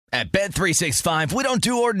At Bet365, we don't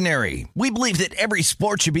do ordinary. We believe that every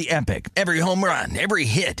sport should be epic. Every home run, every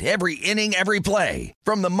hit, every inning, every play.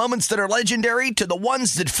 From the moments that are legendary to the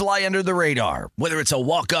ones that fly under the radar. Whether it's a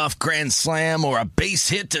walk-off grand slam or a base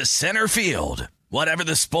hit to center field. Whatever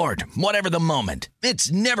the sport, whatever the moment.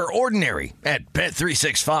 It's never ordinary at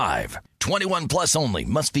Bet365. 21 plus only.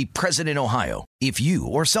 Must be present in Ohio. If you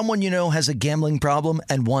or someone you know has a gambling problem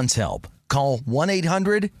and wants help, call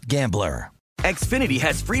 1-800-GAMBLER. Xfinity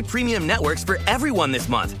has free premium networks for everyone this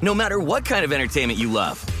month, no matter what kind of entertainment you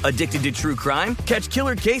love. Addicted to true crime? Catch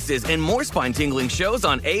killer cases and more spine-tingling shows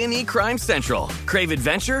on A&E Crime Central. Crave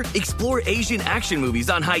adventure? Explore Asian action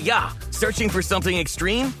movies on Hi-YAH. Searching for something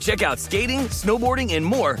extreme? Check out skating, snowboarding, and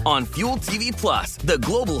more on Fuel TV Plus, the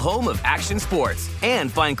global home of action sports.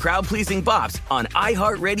 And find crowd-pleasing bops on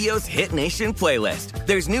iHeartRadio's Hit Nation playlist.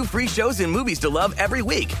 There's new free shows and movies to love every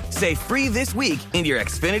week. Say free this week in your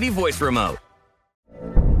Xfinity voice remote.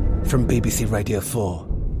 From BBC Radio 4,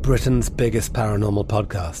 Britain's biggest paranormal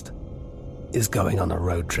podcast is going on a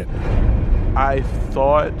road trip. I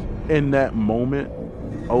thought in that moment,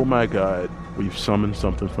 oh my God, we've summoned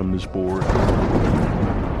something from this board.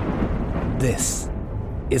 This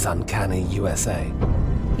is Uncanny USA.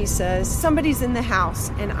 He says, somebody's in the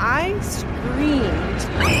house, and I screamed.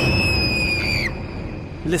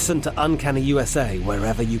 Listen to Uncanny USA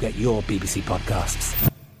wherever you get your BBC podcasts,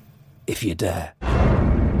 if you dare.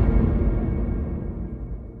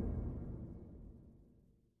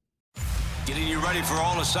 Getting you ready for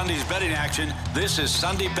all of Sunday's betting action, this is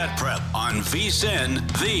Sunday Bet Prep on VSiN,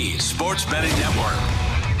 the Sports Betting Network.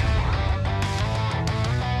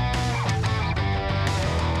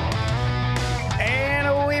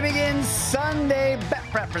 And we begin Sunday Bet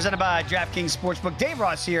Prep, presented by DraftKings Sportsbook. Dave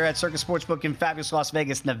Ross here at Circus Sportsbook in fabulous Las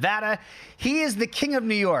Vegas, Nevada. He is the king of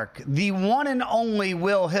New York, the one and only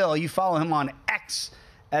Will Hill. You follow him on X,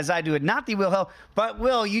 as I do it. Not the Will Hill, but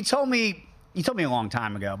Will, you told me a long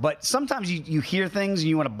time ago, but sometimes you hear things and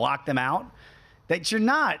you want to block them out, that you're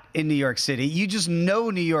not in New York City. You just know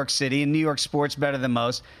New York City and New York sports better than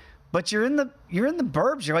most, but you're in the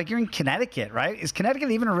burbs. You're in Connecticut, right? Is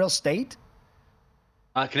Connecticut even a real state?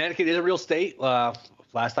 Connecticut is a real state.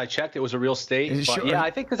 Last I checked, it was a real state. But Sure. yeah,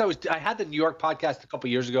 I think because I had the New York podcast a couple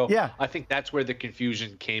years ago. Yeah. I think that's where the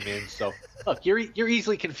confusion came in. So look, you're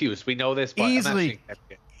easily confused. We know this, but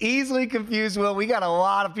Easily confused, Will. We got a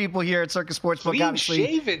lot of people here at Circus Sportsbook. Clean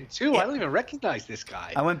shaven, too. I don't even recognize this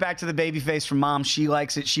guy. I went back to the baby face from Mom. She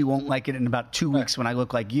likes it. She won't like it in about 2 weeks when I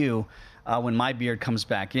look like you, when my beard comes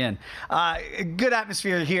back in. Good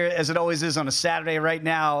atmosphere here, as it always is on a Saturday right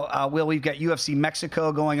now. Will, we've got UFC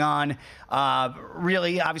Mexico going on.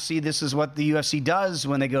 Really, obviously, this is what the UFC does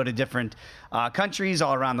when they go to different countries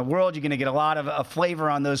all around the world. You're going to get a lot of a flavor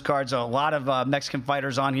on those cards. A lot of Mexican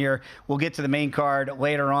fighters on here. We'll get to the main card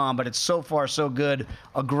later on, but it's so far so good.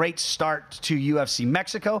 A great start to UFC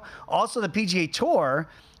Mexico. Also, the PGA Tour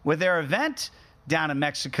with their event down in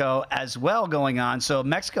Mexico as well going on. So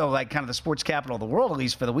Mexico, like kind of the sports capital of the world, at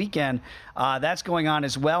least for the weekend, that's going on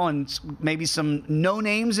as well. And maybe some no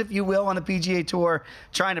names, if you will, on the PGA Tour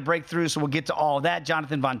trying to break through. So we'll get to all of that.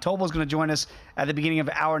 Jonathan Von Tobel is going to join us at the beginning of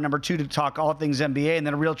hour number 2 to talk all things NBA. And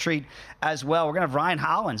then a real treat as well, we're going to have Ryan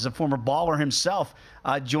Hollins, the former baller himself,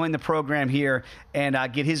 join the program here and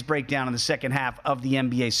get his breakdown in the second half of the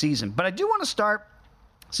NBA season. But I do want to start,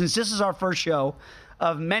 since this is our first show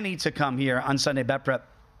of many to come here on Sunday Bet Prep.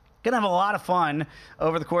 Going to have a lot of fun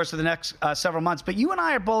over the course of the next several months. But you and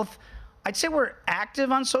I are both, I'd say we're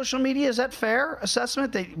active on social media. Is that fair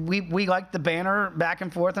assessment? That we like the banner back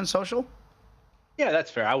and forth on social? Yeah, that's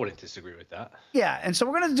fair. I wouldn't disagree with that. Yeah, and so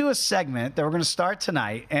we're going to do a segment that we're going to start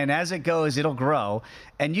tonight. And as it goes, it'll grow.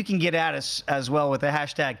 And you can get at us as well with the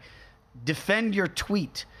hashtag Defend Your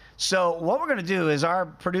Tweet. So what we're going to do is our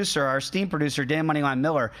producer, our esteemed producer, Dan Moneyline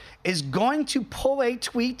Miller, is going to pull a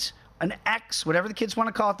tweet, an X, whatever the kids want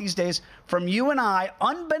to call it these days, from you and I,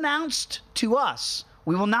 unbeknownst to us.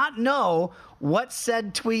 We will not know what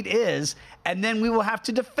said tweet is, and then we will have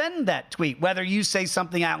to defend that tweet. Whether you say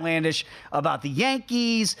something outlandish about the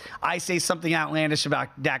Yankees, I say something outlandish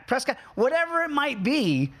about Dak Prescott, whatever it might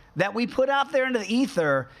be that we put out there into the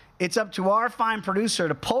ether, it's up to our fine producer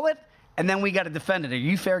to pull it, and then we got to defend it. Are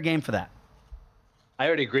you fair game for that? I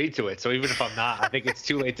already agreed to it, so even if I'm not, I think it's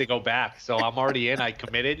too late to go back. So I'm already in. I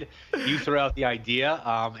committed. You threw out the idea,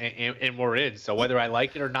 and we're in. So whether I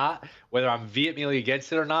like it or not, whether I'm vehemently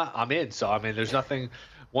against it or not, I'm in. So, I mean, there's nothing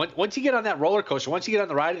once you get on that roller coaster, once you get on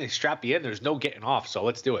the ride and they strap you in, there's no getting off. So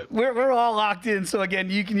let's do it. We're all locked in. So again,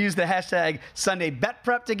 you can use the hashtag Sunday Bet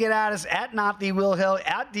Prep to get at us, at Not the Will Hill,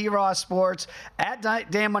 at DRoss Sports, at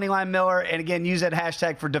Dan Moneyline Miller, and again, use that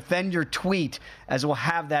hashtag for Defend Your Tweet, as we'll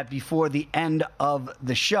have that before the end of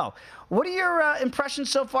the show. What are your impressions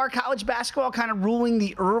so far? College basketball kind of ruling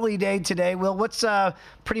the early day today. Will, what's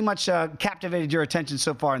pretty much captivated your attention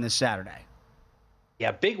so far in this Saturday?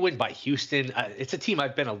 Yeah, big win by Houston. It's a team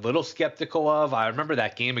I've been a little skeptical of. I remember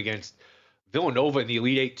that game against Villanova in the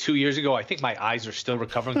Elite Eight 2 years ago. I think my eyes are still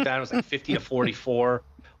recovering from that. It was like 50-44.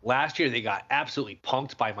 Last year, they got absolutely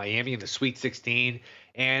punked by Miami in the Sweet 16.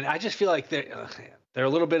 And I just feel like they're a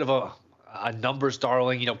little bit of a numbers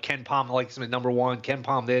darling. You know, Ken Pom likes them at number one. Ken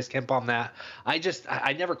Pom this, Ken Pom that.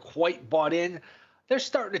 I never quite bought in. They're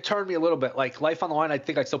starting to turn me a little bit. Like, life on the line, I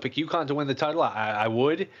think I'd still pick UConn to win the title. I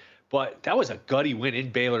would. But that was a gutty win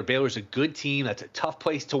in Baylor. Baylor's a good team. That's a tough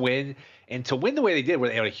place to win. And to win the way they did, where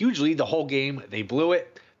they had a huge lead the whole game, they blew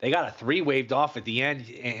it. They got a 3 waved off at the end,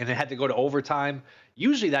 and it had to go to overtime.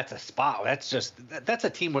 Usually that's a spot. That's a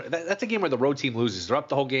team that's a game where the road team loses. They're up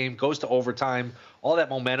the whole game, goes to overtime, all that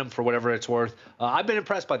momentum for whatever it's worth. I've been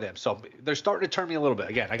impressed by them. So they're starting to turn me a little bit.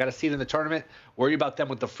 Again, I got to see it in the tournament. Worry about them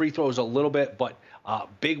with the free throws a little bit, but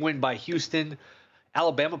big win by Houston.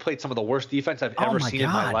 Alabama played some of the worst defense I've ever seen in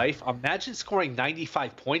my life. Imagine scoring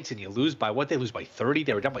 95 points and you lose by what? They lose by 30.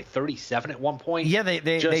 They were down by 37 at one point. Yeah,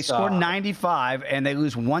 they scored 95 and they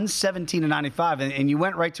lose 117-95. And you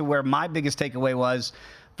went right to where my biggest takeaway was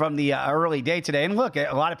from the early day today. And look, a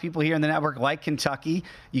lot of people here in the network like Kentucky.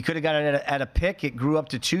 You could have got it at a pick. It grew up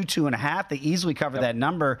to 2.5. They easily covered that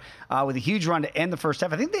number with a huge run to end the first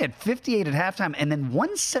half. I think they had 58 at halftime and then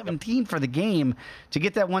 117 for the game to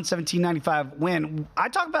get that 117-95 win. I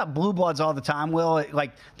talk about blue bloods all the time, Will,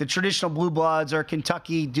 like the traditional blue bloods are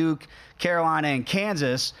Kentucky, Duke, Carolina, and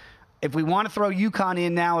Kansas. If we want to throw UConn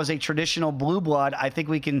in now as a traditional blue blood, I think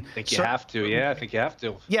we can. I think you have to. Yeah, I think you have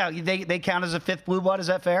to. Yeah, they count as a 5th blue blood. Is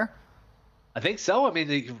that fair? I think so. I mean,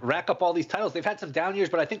 they rack up all these titles. They've had some down years,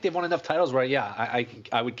 but I think they've won enough titles where,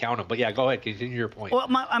 I would count them. But yeah, go ahead. Continue your point. Well,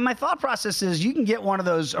 my thought process is you can get one of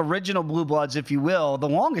those original blue bloods, if you will. The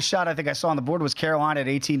longest shot I think I saw on the board was Carolina at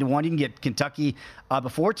 18-1. You can get Kentucky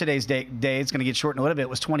before today's day. It's going to get shortened a little bit. It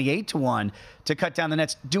was 28-1 to cut down the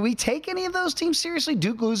nets. Do we take any of those teams seriously?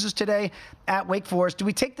 Duke loses today at Wake Forest. Do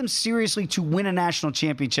we take them seriously to win a national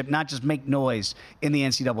championship, not just make noise in the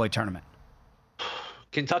NCAA tournament?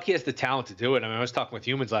 Kentucky has the talent to do it. I mean, I was talking with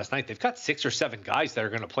Humans last night. They've got 6 or 7 guys that are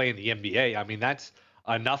going to play in the NBA. I mean, that's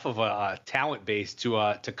enough of a talent base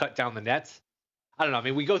to cut down the nets. I don't know. I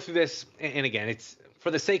mean, we go through this, and again, it's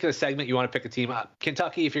for the sake of the segment, you want to pick a team.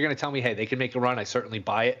 Kentucky, if you're going to tell me, hey, they can make a run, I certainly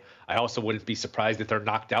buy it. I also wouldn't be surprised if they're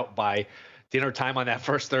knocked out by dinner time on that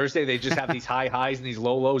first Thursday. They just have these high highs and these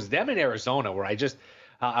low lows. Them in Arizona, where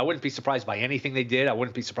I wouldn't be surprised by anything they did. I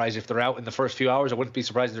wouldn't be surprised if they're out in the first few hours. I wouldn't be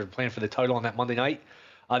surprised if they're playing for the title on that Monday night.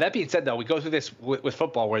 That being said, though, we go through this with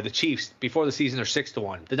football where the Chiefs, before the season, are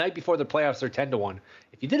 6-1. The night before the playoffs, they're 10-1.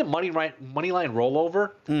 If you did a money line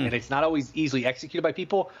rollover, and it's not always easily executed by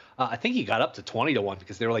people, I think you got up to 20-1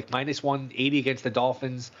 because they were like -180 against the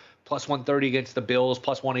Dolphins, +130 against the Bills,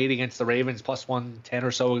 +180 against the Ravens, +110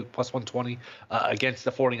 or so, +120 against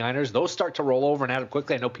the 49ers. Those start to roll over and add up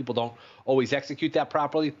quickly. I know people don't always execute that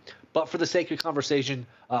properly, but for the sake of conversation,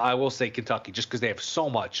 I will say Kentucky, just because they have so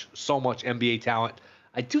much NBA talent.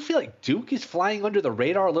 I do feel like Duke is flying under the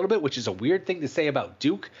radar a little bit, which is a weird thing to say about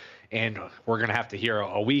Duke. And we're going to have to hear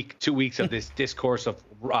a week, 2 weeks of this discourse of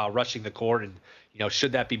rushing the court and,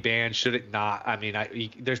 should that be banned? Should it not? I mean,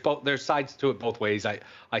 there's sides to it both ways.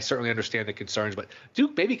 I certainly understand the concerns, but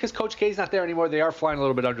Duke, maybe because Coach K is not there anymore, they are flying a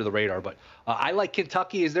little bit under the radar. But I like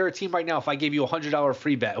Kentucky. Is there a team right now, if I gave you a $100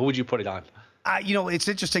 free bet, who would you put it on? It's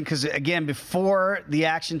interesting because, again, before the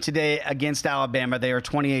action today against Alabama, they are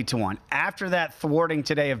 28-1. After that thwarting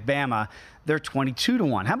today of Bama, they're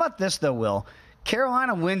 22-1. How about this, though, Will?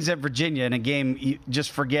 Carolina wins at Virginia in a game, you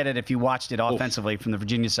just forget it if you watched it offensively from the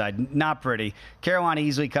Virginia side. Not pretty. Carolina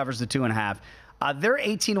easily covers the 2.5. They're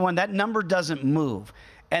 18-1. That number doesn't move.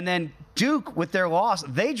 And then Duke, with their loss,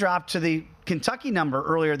 they dropped to the Kentucky number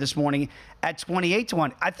earlier this morning at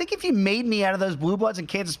 28-1. I think if you made me out of those blue bloods, and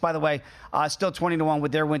Kansas, by the way, still 20-1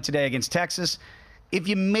 with their win today against Texas. If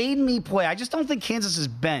you made me play, I just don't think Kansas's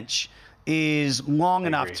bench is long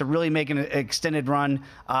enough to really make an extended run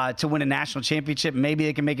to win a national championship. Maybe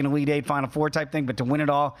they can make an Elite Eight, Final Four type thing, but to win it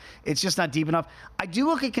all, it's just not deep enough. I do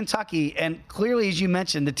look at Kentucky, and clearly, as you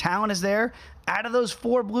mentioned, the talent is there. Out of those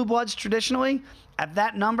 4 blue bloods traditionally, at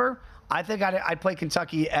that number, I think I'd play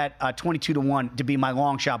Kentucky at 22-1 to be my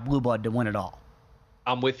long shot blue blood to win it all.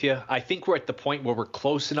 I'm with you. I think we're at the point where we're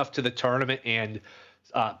close enough to the tournament, and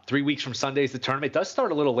 3 weeks from Sunday is the tournament. It does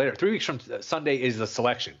start a little later. 3 weeks from Sunday is the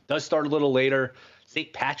selection. It does start a little later.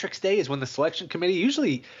 St. Patrick's Day is when the selection committee,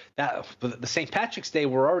 usually the St. Patrick's Day,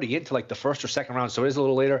 we're already into like the first or second round, so it is a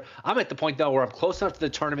little later. I'm at the point, though, where I'm close enough to the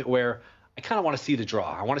tournament where I kind of want to see the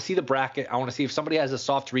draw. I want to see the bracket. I want to see if somebody has a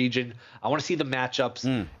soft region. I want to see the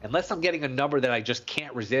matchups. Unless I'm getting a number that I just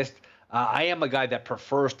can't resist, I am a guy that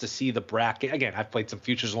prefers to see the bracket. Again, I've played some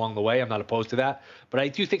futures along the way. I'm not opposed to that. But I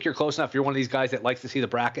do think you're close enough. You're one of these guys that likes to see the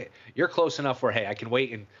bracket. You're close enough where, hey, I can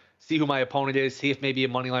wait and see who my opponent is, see if maybe a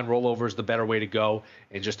moneyline rollover is the better way to go,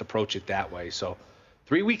 and just approach it that way. So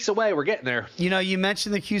 3 weeks away, we're getting there. You know, you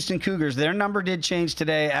mentioned the Houston Cougars. Their number did change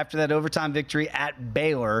today after that overtime victory at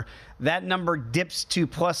Baylor. That number dips to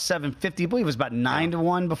plus 750. I believe it was about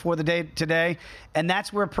 9-1 before the day today. And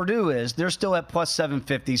that's where Purdue is. They're still at plus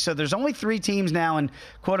 750. So there's only 3 teams now in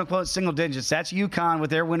quote-unquote single digits. That's UConn with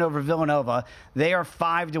their win over Villanova. They are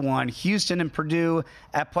 5-1. Houston and Purdue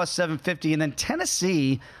at plus 750. And then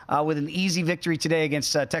Tennessee with an easy victory today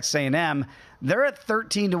against Texas A&M. They're at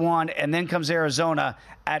 13-1, and then comes Arizona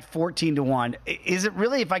at 14-1. Is it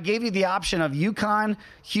really, if I gave you the option of UConn,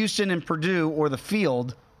 Houston, and Purdue, or the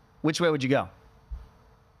field, which way would you go?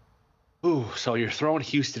 Ooh, so you're throwing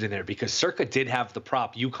Houston in there because Circa did have the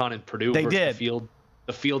prop, UConn and Purdue versus the field.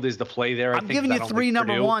 The field is the play there. I'm giving you 3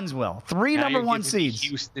 number ones, Will. 3 number 1 seeds.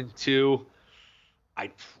 Houston 2.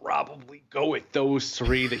 I'd probably go with those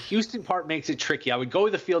 3. The Houston part makes it tricky. I would go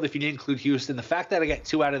with the field if you didn't include Houston. The fact that I got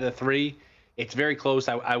 2 out of the 3, it's very close.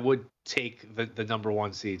 I would take the number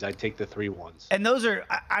 1 seeds. I'd take the 3 ones. And those are,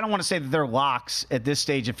 I don't want to say that they're locks at this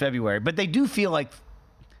stage of February, but they do feel like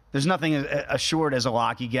there's nothing assured as a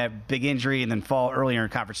lock. You get big injury and then fall earlier in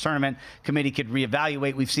conference tournament. Committee could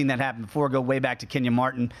reevaluate. We've seen that happen before. Go way back to Kenyon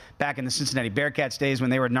Martin back in the Cincinnati Bearcats days when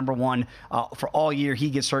they were number 1 for all year. He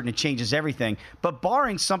gets hurt and it changes everything. But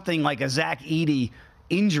barring something like a Zach Edey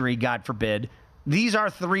injury, God forbid, these are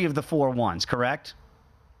 3 of the 4 ones, correct?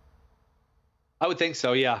 I would think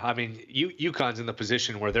so, yeah. I mean, UConn's in the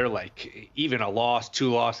position where they're like, even a loss,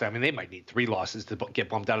 2 losses. I mean, they might need 3 losses to get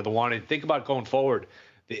bumped out of the 1. And think about going forward.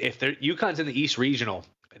 If UConn's in the East Regional,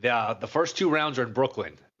 the first 2 rounds are in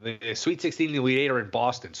Brooklyn. The Sweet 16 and the Elite 8 are in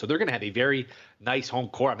Boston. So they're going to have a very nice home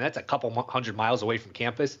court. I mean, that's a couple 100 miles away from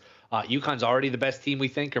campus. UConn's already the best team, we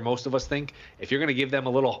think, or most of us think. If you're going to give them a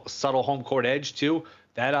little subtle home court edge, too,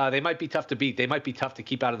 that they might be tough to beat. They might be tough to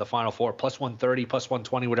keep out of the Final Four. Plus 130, plus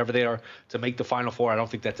 120, whatever they are, to make the Final Four. I don't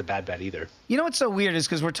think that's a bad bet either. You know what's so weird is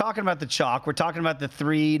because we're talking about the chalk. We're talking about the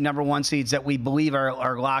 3 number 1 seeds that we believe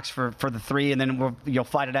are locks for the 3, and then you'll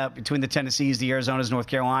fight it out between the Tennessees, the Arizonas, North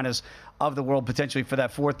Carolinas of the world potentially for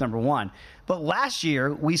that 4th number 1. But last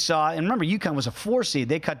year we saw, and remember UConn was a 4 seed.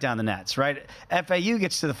 They cut down the nets, right? FAU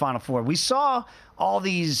gets to the Final Four. We saw all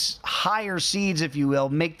these higher seeds, if you will,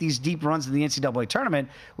 make these deep runs in the NCAA tournament,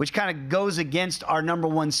 which kind of goes against our number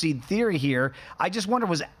 1 seed theory here. I just wonder,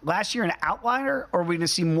 was last year an outlier, or are we going to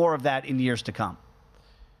see more of that in years to come?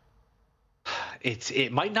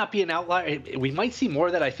 It might not be an outlier. We might see more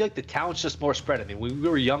of that. I feel like the talent's just more spread. I mean, when we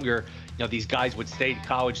were younger, these guys would stay in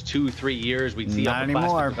college 2-3 years. We'd see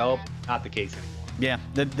upperclassmen develop. Not the case anymore. Yeah,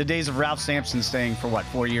 the days of Ralph Sampson staying for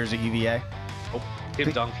 4 years at UVA? Oh,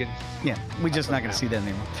 Tim Duncan. Yeah, we're just not going to see that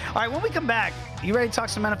anymore. All right, when we come back, you ready to talk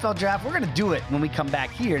some NFL draft? We're going to do it when we come back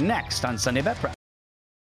here next on Sunday Bet Prep.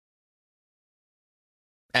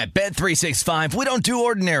 At Bet365, we don't do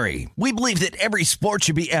ordinary. We believe that every sport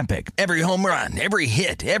should be epic. Every home run, every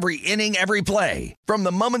hit, every inning, every play. From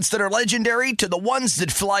the moments that are legendary to the ones that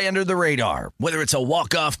fly under the radar. Whether it's a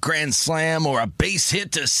walk-off grand slam or a base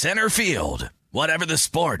hit to center field. Whatever the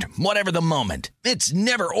sport, whatever the moment. It's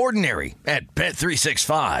never ordinary at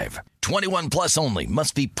Bet365. 21 plus only.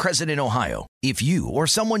 Must be present in Ohio. If you or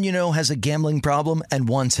someone you know has a gambling problem and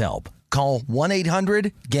wants help, call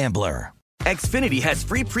 1-800-GAMBLER. Xfinity has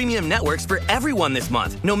free premium networks for everyone this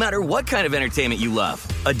month, no matter what kind of entertainment you love.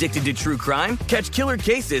 Addicted to true crime? Catch killer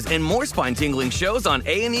cases and more spine-tingling shows on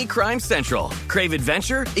A&E Crime Central. Crave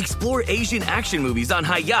adventure? Explore Asian action movies on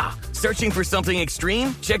Hi-YAH. Searching for something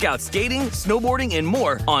extreme? Check out skating, snowboarding, and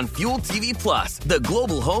more on Fuel TV Plus, the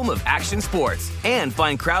global home of action sports. And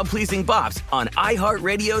find crowd-pleasing bops on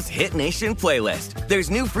iHeartRadio's Hit Nation playlist. There's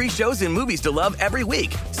new free shows and movies to love every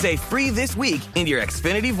week. Say free this week in your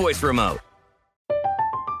Xfinity voice remote.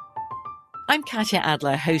 I'm Katya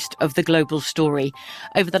Adler, host of The Global Story.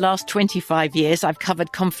 Over the last 25 years, I've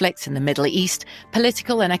covered conflicts in the Middle East,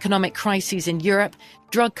 political and economic crises in Europe,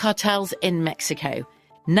 drug cartels in Mexico.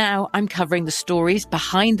 Now I'm covering the stories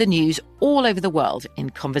behind the news all over the world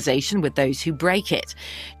in conversation with those who break it.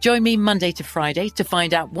 Join me Monday to Friday to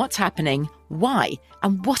find out what's happening, why,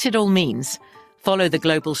 and what it all means. Follow The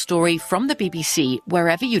Global Story from the BBC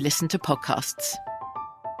wherever you listen to podcasts.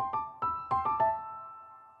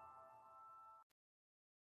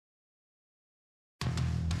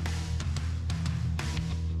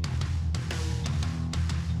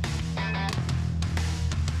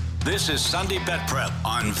 This is Sunday Bet Prep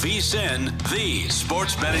on VSiN, the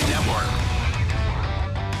Sports Betting Network.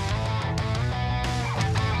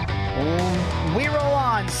 We roll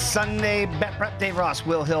on Sunday Bet Prep. Dave Ross,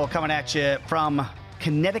 Will Hill coming at you from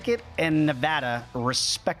Connecticut and Nevada,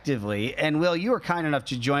 respectively. And Will, you were kind enough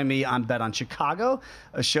to join me on Bet on Chicago,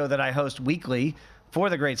 a show that I host weekly for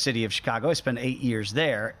the great city of Chicago. I spent 8 years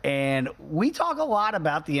there. And we talk a lot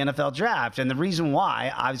about the NFL draft. And the reason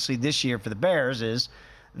why, obviously, this year for the Bears is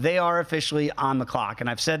they are officially on the clock. And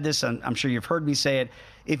I've said this, and I'm sure you've heard me say it.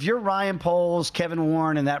 If you're Ryan Poles, Kevin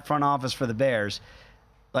Warren, in that front office for the Bears,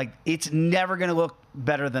 like, it's never going to look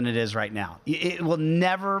better than it is right now. It will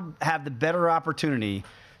never have the better opportunity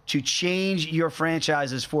to change your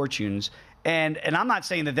franchise's fortunes. And I'm not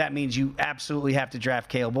saying that means you absolutely have to draft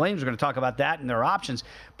Caleb Williams. We're going to talk about that and their options.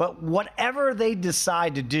 But whatever they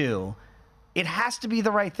decide to do, it has to be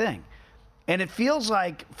the right thing. And it feels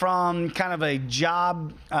like, from kind of a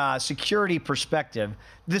job security perspective,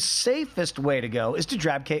 the safest way to go is to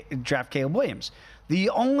draft Caleb Williams. The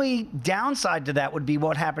only downside to that would be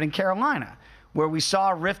what happened in Carolina, where we saw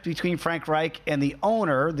a rift between Frank Reich and the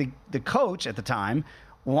owner. The coach at the time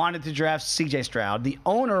wanted to draft C.J. Stroud. The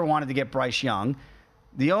owner wanted to get Bryce Young.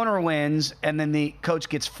 The owner wins, and then the coach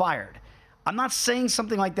gets fired. I'm not saying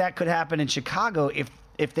something like that could happen in Chicago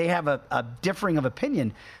if they have a differing of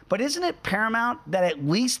opinion. But isn't it paramount that at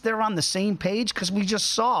least they're on the same page? Because we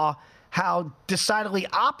just saw how decidedly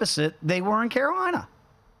opposite they were in Carolina.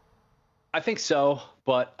 I think so,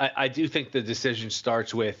 but I do think the decision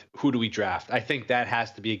starts with, who do we draft? I think that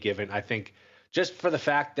has to be a given. I think just for the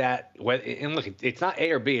fact that, and look, it's not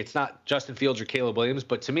A or B. It's not Justin Fields or Caleb Williams,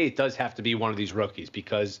 but to me it does have to be one of these rookies,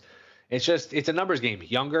 because it's a numbers game.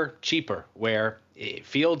 Younger, cheaper, where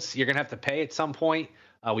Fields, you're going to have to pay at some point.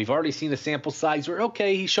 We've already seen the sample size where,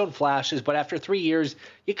 okay, he's shown flashes, but after 3 years,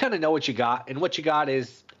 you kind of know what you got, and what you got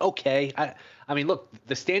is okay. I mean, look,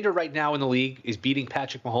 the standard right now in the league is beating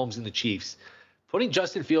Patrick Mahomes and the Chiefs. Putting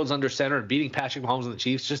Justin Fields under center and beating Patrick Mahomes and the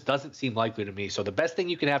Chiefs just doesn't seem likely to me. So the best thing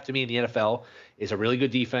you can have to me in the NFL is a really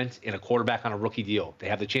good defense and a quarterback on a rookie deal. They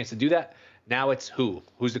have the chance to do that. Now it's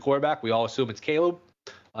who's the quarterback? We all assume it's Caleb.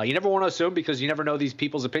 You never want to assume, because you never know these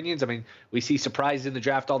people's opinions. I mean, we see surprises in the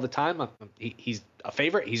draft all the time. He's a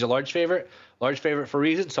favorite. He's a large favorite for a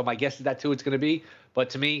reason. So my guess is that's who it's going to be. But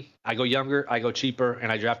to me, I go younger, I go cheaper,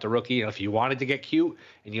 and I draft a rookie. And if you wanted to get cute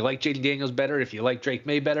and you like Jaden Daniels better, if you like Drake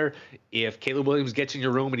May better, if Caleb Williams gets in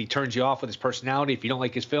your room and he turns you off with his personality, if you don't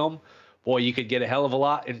like his film, boy, you could get a hell of a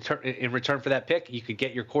lot in return for that pick. You could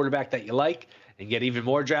get your quarterback that you like and get even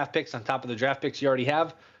more draft picks on top of the draft picks you already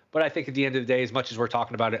have. But I think at the end of the day, as much as we're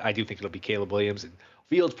talking about it, I do think it'll be Caleb Williams. And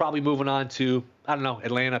Fields probably moving on to, I don't know,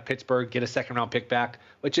 Atlanta, Pittsburgh, get a second-round pick back,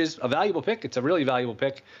 which is a valuable pick. It's a really valuable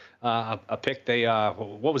pick. A pick they,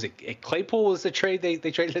 what was it? Claypool was the trade they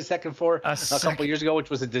traded a second for a couple years ago, which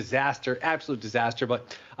was a disaster, absolute disaster.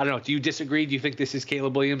 But I don't know. Do you disagree? Do you think this is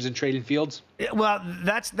Caleb Williams and trading Fields? Well,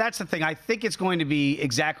 that's the thing. I think it's going to be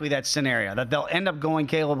exactly that scenario, that they'll end up going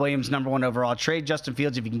Caleb Williams #1 overall, trade Justin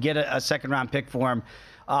Fields if you can get a second-round pick for him.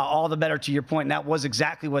 All the better, to your point. And that was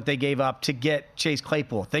exactly what they gave up to get Chase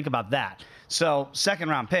Claypool. Think about that. So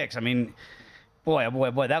second-round picks, I mean, boy,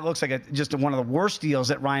 that looks like just one of the worst deals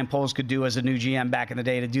that Ryan Poles could do as a new GM back in the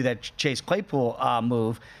day, to do that Chase Claypool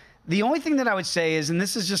move. The only thing that I would say is, and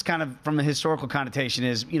this is just kind of from a historical connotation,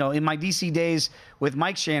 is, in my DC days with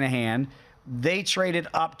Mike Shanahan, they traded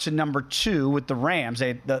up to #2 with the Rams.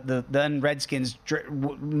 The then Redskins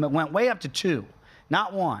went way up to 2,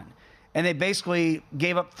 not 1. And they basically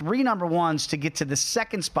gave up 3 #1s to get to the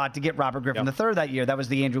second spot to get Robert Griffin III that year. That was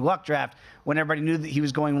the Andrew Luck draft, when everybody knew that he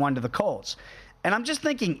was going 1 to the Colts. And I'm just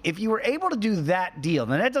thinking, if you were able to do that deal,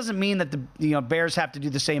 now that doesn't mean that the Bears have to do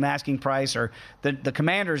the same asking price, or the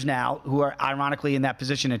Commanders now, who are ironically in that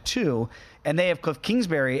position at 2, and they have Cliff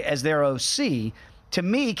Kingsbury as their OC. To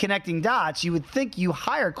me, connecting dots, you would think you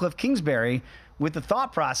hire Cliff Kingsbury with the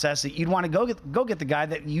thought process that you'd want to go get the guy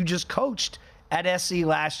that you just coached at SC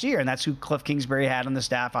last year, and that's who Cliff Kingsbury had on the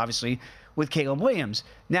staff, obviously, with Caleb Williams.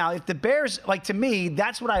 Now, if the Bears, to me,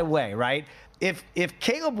 that's what I weigh, right? If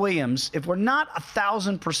Caleb Williams, if we're not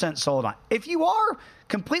 1,000% sold on, if you are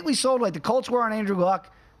completely sold like the Colts were on Andrew Luck,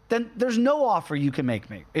 then there's no offer you can make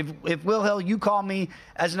me. If Will Hill, you call me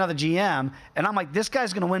as another GM, and I'm like, this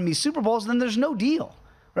guy's going to win me Super Bowls, then there's no deal.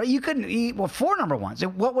 Right? You couldn't eat 4 number ones.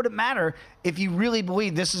 What would it matter if you really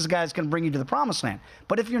believe this is a guy that's going to bring you to the promised land?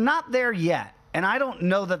 But if you're not there yet, and I don't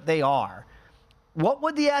know that they are, what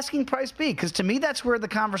would the asking price be? Because to me, that's where the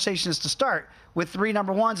conversation is to start, with 3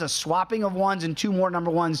 number ones, a swapping of ones, and 2 more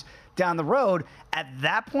number ones down the road. At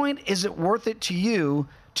that point, is it worth it to you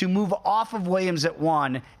to move off of Williams at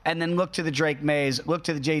 1 and then look to the Drake Mays, look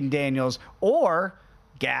to the Jaden Daniels, or,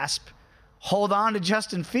 gasp, hold on to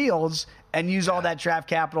Justin Fields and use all that draft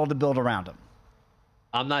capital to build around him?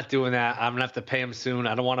 I'm not doing that. I'm going to have to pay him soon.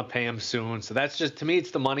 I don't want to pay him soon. So that's just, to me,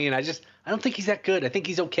 it's the money. And I don't think he's that good. I think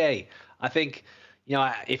he's okay. I think,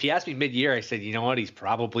 if you asked me mid-year, I said, you know what, he's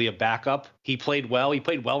probably a backup. He played well. He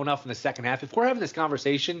played well enough in the second half. If we're having this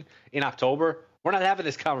conversation in October, we're not having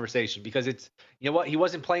this conversation because it's, he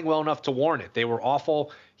wasn't playing well enough to warrant it. They were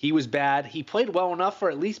awful. He was bad. He played well enough, or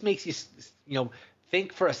at least makes you,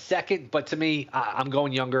 think for a second. But to me, I'm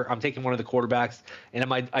going younger. I'm taking one of the quarterbacks, and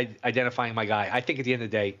I'm identifying my guy. I think at the end of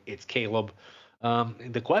the day, it's Caleb.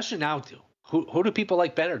 The question now, who do people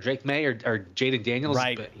like better, Drake May or Jaden Daniels?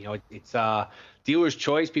 Right. But, it's dealer's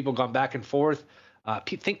choice. People gone back and forth.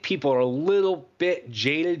 Think people are a little bit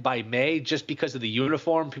jaded by May just because of the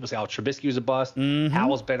uniform. People say, Trubisky was a bust. Mm-hmm.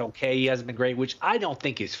 Howell's been okay. He hasn't been great, which I don't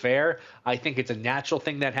think is fair. I think it's a natural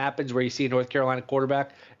thing that happens where you see a North Carolina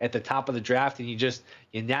quarterback at the top of the draft and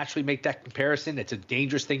you naturally make that comparison. It's a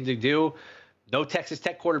dangerous thing to do. No Texas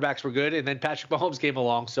Tech quarterbacks were good, and then Patrick Mahomes came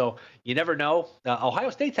along, so you never know. Ohio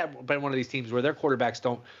State's been one of these teams where their quarterbacks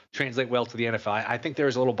don't translate well to the NFL. I think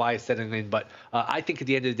there's a little bias setting in, but I think at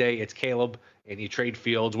the end of the day, it's Caleb, and you trade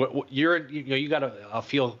Fields. You got a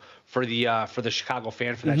feel for the Chicago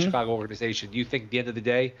fan, for that Chicago organization. Do you think at the end of the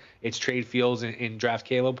day, it's trade Fields and draft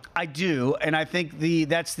Caleb? I do, and I think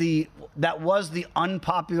that was the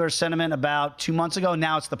unpopular sentiment about 2 months ago.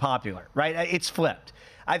 Now it's the popular, right? It's flipped.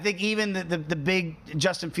 I think even the big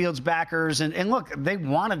Justin Fields backers, and look, they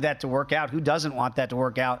wanted that to work out. Who doesn't want that to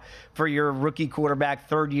work out for your rookie quarterback,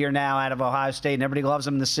 3rd year now out of Ohio State, and everybody loves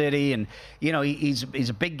him in the city, and he's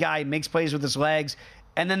a big guy, he makes plays with his legs,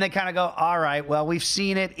 and then they kind of go, all right, well, we've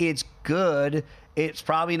seen it, it's good. It's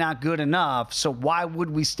probably not good enough, so why would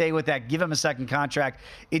we stay with that? Give him a second contract.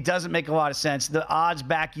 It doesn't make a lot of sense. The odds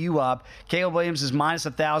back you up. Caleb Williams is minus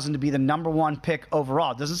 1,000 to be the number 1 pick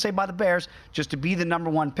overall. It doesn't say by the Bears, just to be the number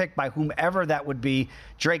 1 pick by whomever that would be.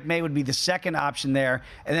 Drake May would be the second option there.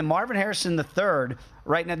 And then Marvin Harrison the third.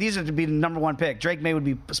 Right now, these are to be the number 1 pick. Drake May would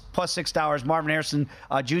be plus $6. Marvin Harrison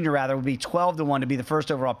Jr. would be 12-1 to be the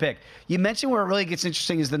first overall pick. You mentioned where it really gets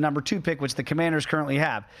interesting is the number 2 pick, which the Commanders currently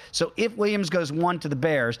have. So if Williams goes 1 to the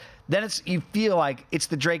Bears, then you feel like it's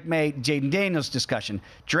the Drake May, Jaden Daniels discussion.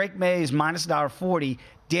 Drake May is minus $1.40.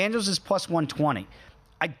 Daniels is plus 120.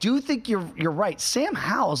 I do think you're right. Sam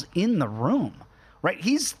Howell's in the room, right?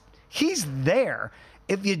 He's there.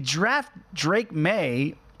 If you draft Drake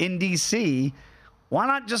May in D.C., why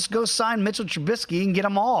not just go sign Mitchell Trubisky and get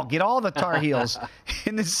all the Tar Heels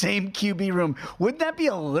in the same QB room? Wouldn't that be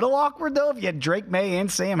a little awkward, though, if you had Drake May and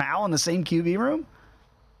Sam Howell in the same QB room?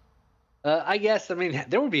 I guess,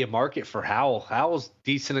 there would be a market for Howell. Howell's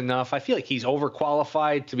decent enough. I feel like he's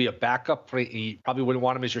overqualified to be a backup. You probably wouldn't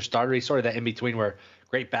want him as your starter. He's sort of that in-between where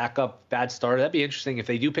great backup, bad starter. That'd be interesting if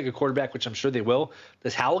they do pick a quarterback, which I'm sure they will.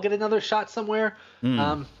 Does Howell get another shot somewhere?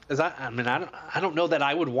 I don't know that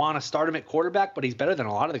I would want to start him at quarterback, but he's better than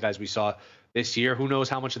a lot of the guys we saw this year. Who knows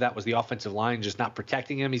how much of that was the offensive line just not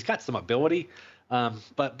protecting him? He's got some ability,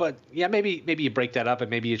 but yeah, maybe you break that up and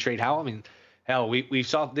maybe you trade Howell. Hell, we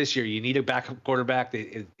saw this year. You need a backup quarterback.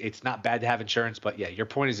 It's not bad to have insurance, but yeah, your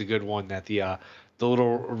point is a good one. That the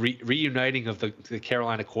little reuniting of the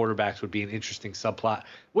Carolina quarterbacks would be an interesting subplot.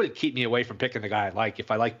 Would keep me away from picking the guy I like.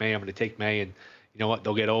 If I like May, I'm going to take May, and you know what?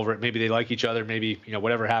 They'll get over it. Maybe they like each other. Maybe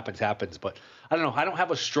whatever happens. But I don't know. I don't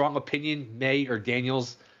have a strong opinion, May or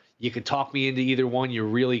Daniels. You could talk me into either one. You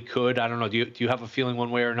really could. I don't know. Do you have a feeling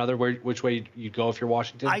one way or another which way you'd go if you're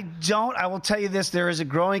Washington? I don't. I will tell you this. There is a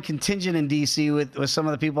growing contingent in D.C. with some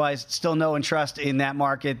of the people I still know and trust in that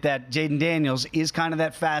market that Jaden Daniels is kind of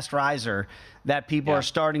that fast riser that people are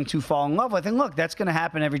starting to fall in love with. And look, that's going to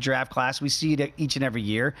happen every draft class. We see it each and every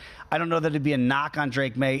year. I don't know that it'd be a knock on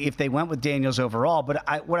Drake May if they went with Daniels overall.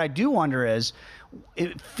 But what I do wonder is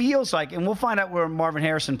it feels like, and we'll find out where Marvin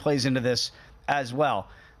Harrison plays into this as well.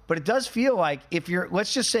 But it does feel like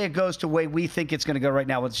let's just say it goes to the way we think it's going to go right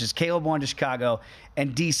now, which is Caleb going to Chicago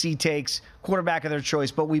and DC takes quarterback of their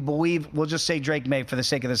choice. But we believe, we'll just say Drake May for the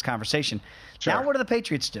sake of this conversation. Sure. Now what do the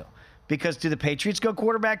Patriots do? Because do the Patriots go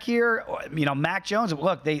quarterback here? Mac Jones,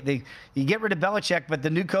 look, you get rid of Belichick, but the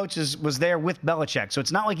new coach was there with Belichick. So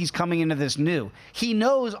it's not like he's coming into this new. He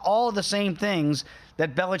knows all the same things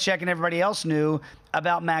that Belichick and everybody else knew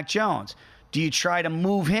about Mac Jones. Do you try to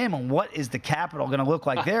move him? And what is the capital going to look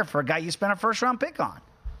like there for a guy you spent a first-round pick on?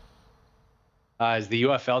 Does the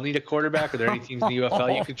UFL need a quarterback? Are there any teams in the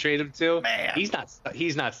UFL you could trade him to? Man. He's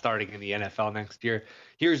not starting in the NFL next year.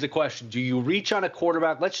 Here's the question. Do you reach on a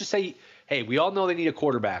quarterback? Let's just say, hey, we all know they need a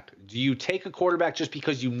quarterback. Do you take a quarterback just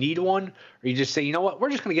because you need one? Or you just say, you know what, we're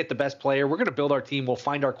just going to get the best player. We're going to build our team. We'll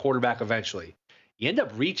find our quarterback eventually. You end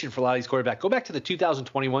up reaching for a lot of these quarterbacks. Go back to the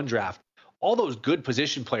 2021 draft. All those good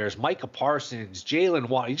position players, Micah Parsons, Jalen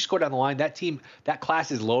Watt, you just go down the line. That team, that class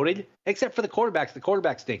is loaded, except for the quarterbacks. The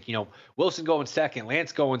quarterbacks stink. Wilson going second,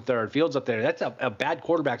 Lance going third, Fields up there. That's a bad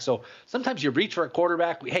quarterback. So sometimes you reach for a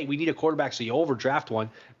quarterback. Hey, we need a quarterback, so you overdraft one.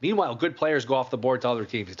 Meanwhile, good players go off the board to other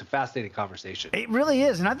teams. It's a fascinating conversation. It really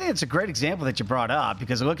is, and I think it's a great example that you brought up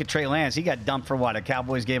because look at Trey Lance. He got dumped for what? The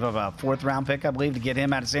Cowboys gave up a fourth-round pick, I believe, to get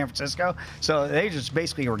him out of San Francisco. So they just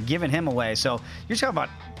basically were giving him away. So you're talking about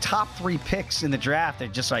top 3 picks in the draft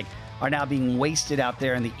that just are now being wasted out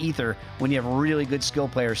there in the ether when you have really good skill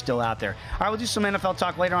players still out there. All right, we'll do some NFL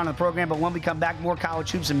talk later on in the program, but when we come back, more college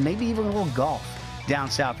hoops and maybe even a little golf down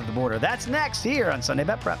south of the border. That's next here on Sunday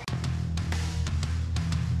Bet Prep.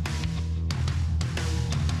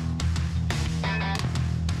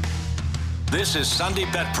 This is Sunday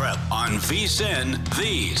Bet Prep on VSiN,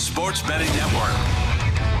 the Sports Betting Network.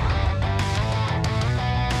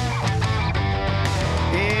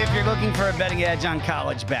 If you're looking for a betting edge on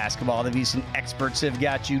college basketball, the VSiN experts have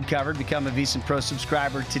got you covered. Become a VSiN Pro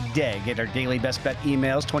subscriber today. Get our daily best bet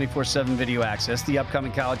emails, 24/7 video access, the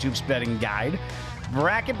upcoming college hoops betting guide,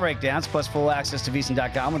 bracket breakdowns, plus full access to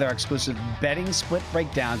VSiN.com with our exclusive betting split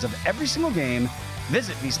breakdowns of every single game.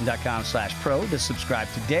 Visit VSiN.com/pro to subscribe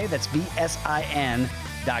today. That's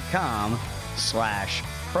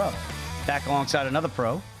VSIN.com/pro. Back alongside another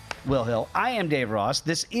pro, Will Hill. I am Dave Ross.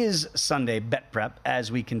 This is Sunday Bet Prep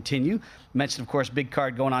as we continue. Mentioned, of course, big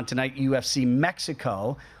card going on tonight, UFC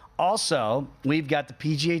Mexico. Also, we've got the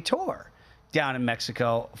PGA Tour down in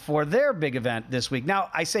Mexico for their big event this week.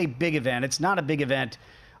 Now, I say big event. It's not a big event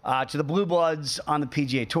to the Blue Bloods on the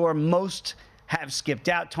PGA Tour. Most have skipped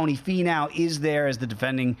out. Tony Finau is there as the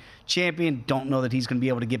defending champion. Don't know that he's going to be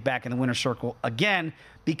able to get back in the winner's circle again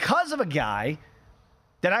because of a guy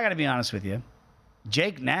that I got to be honest with you,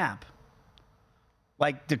 Jake Knapp.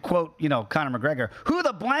 Like to quote, Conor McGregor, who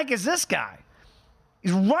the blank is this guy?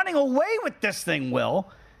 He's running away with this thing, Will.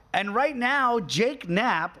 And right now, Jake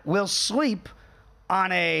Knapp will sleep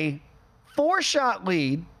on a 4-shot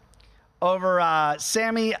lead over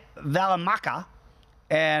Sami Valimaki.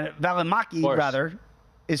 And Valimaki, rather,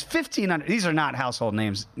 is 15 under. These are not household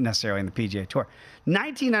names necessarily in the PGA Tour.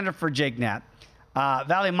 19 under for Jake Knapp.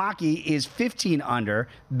 Valimaki is 15 under.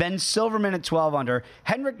 Ben Silverman at 12 under.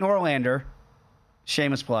 Henrik Norlander,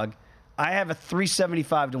 shameless plug. I have a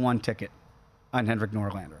 375-1 ticket on Henrik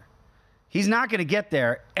Norlander. He's not going to get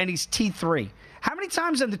there, and he's T3. How many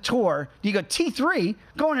times on the tour do you go T3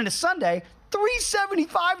 going into Sunday,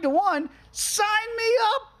 375-1? Sign me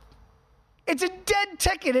up. It's a dead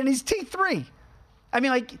ticket, and he's T3. I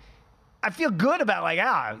mean, I feel good about,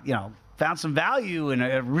 found some value in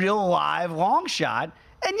a real live long shot,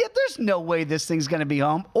 and yet there's no way this thing's going to be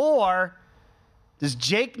home. Or does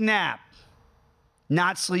Jake Knapp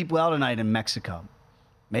not sleep well tonight in Mexico?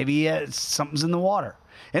 Maybe something's in the water.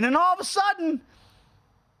 And then all of a sudden,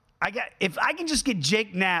 if I can just get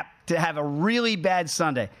Jake Knapp to have a really bad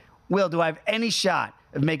Sunday, Will, do I have any shot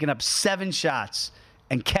of making up 7 shots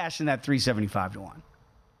and cashing that 375-1?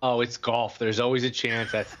 Oh, it's golf. There's always a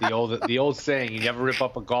chance. That's the old saying. You never rip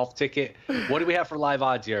up a golf ticket. What do we have for live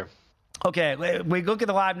odds here? Okay, we look at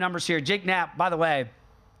the live numbers here. Jake Knapp, by the way,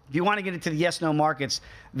 if you want to get into the yes-no markets,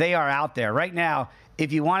 they are out there. Right now,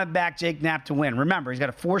 if you want to back Jake Knapp to win, remember, he's got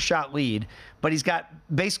a 4-shot lead, but he's got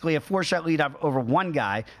basically a 4-shot lead over one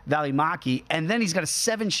guy, Valimaki, and then he's got a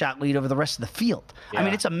 7-shot lead over the rest of the field. Yeah. I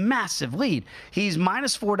mean, it's a massive lead. He's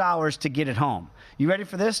minus $4 to get it home. You ready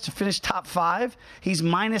for this? To finish top 5, he's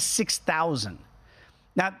minus 6,000.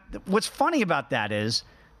 Now, what's funny about that is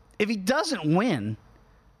if he doesn't win,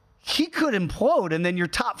 he could implode, and then your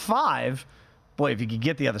top 5, boy, if you could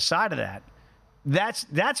get the other side of that, that's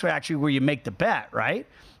actually where you make the bet, right?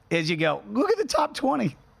 Is you go, look at the top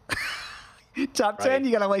 20. Top 10, right.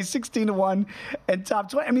 You got to lay 16-1, and top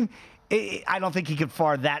 20. I mean, I don't think he could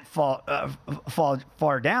fall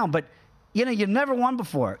far down, but you've never won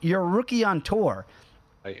before. You're a rookie on tour.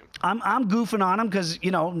 I'm goofing on him because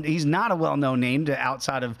he's not a well-known name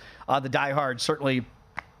outside of the diehard, certainly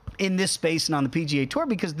in this space and on the PGA Tour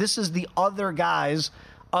because this is the other guys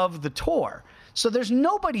of the tour. So there's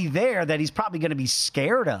nobody there that he's probably going to be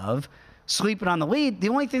scared of sleeping on the lead. The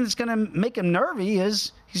only thing that's going to make him nervy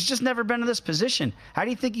is he's just never been in this position. How do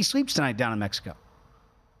you think he sleeps tonight down in Mexico?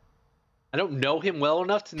 I don't know him well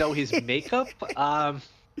enough to know his makeup.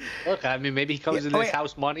 Look, I mean, maybe he comes in this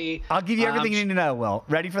house money. I'll give you everything you need to know, Will.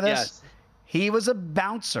 Ready for this? Yes. He was a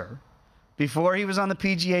bouncer before he was on the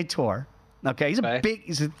PGA Tour. Okay,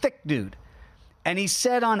 he's a thick dude. And he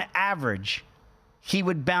said on average, he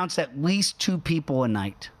would bounce at least 2 people a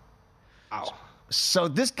night. Wow. So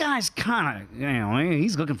this guy's kind of,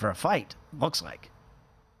 he's looking for a fight, looks like.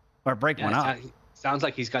 Or break one up. Sounds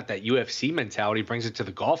like he's got that UFC mentality, brings it to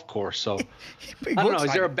the golf course. So, I don't know.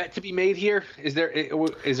 Is there a bet to be made here? Is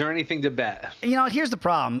there anything to bet? Here's the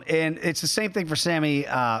problem. And it's the same thing for Sami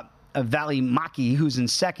Valimaki, who's in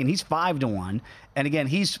second. He's 5-1. And again,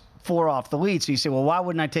 he's 4 off the lead. So you say, well, why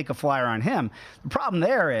wouldn't I take a flyer on him? The problem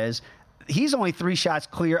there is he's only 3 shots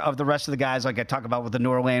clear of the rest of the guys, like I talk about with the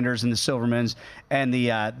Norlanders and the Silvermans and the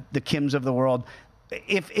Kims of the world.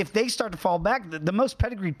 If they start to fall back, the most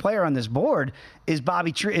pedigreed player on this board is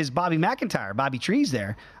Bobby McIntyre. Bobby Tree's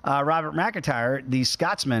there. Robert McIntyre, the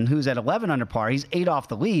Scotsman, who's at 11 under par. He's 8 off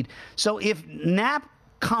the lead. So if Knapp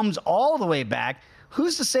comes all the way back,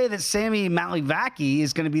 who's to say that Sami Valimaki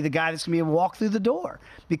is going to be the guy that's going to be able to walk through the door?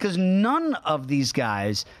 Because none of these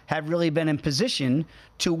guys have really been in position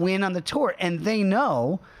to win on the tour. And they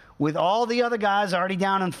know, with all the other guys already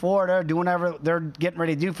down in Florida doing whatever they're getting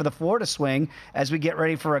ready to do for the Florida swing as we get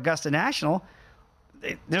ready for Augusta National,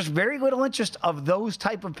 there's very little interest of those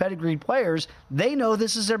type of pedigreed players. They know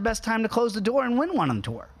this is their best time to close the door and win one on the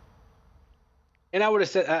tour. And I would have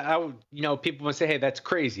said, people would say, hey, that's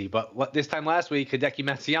crazy. But this time last week, Hideki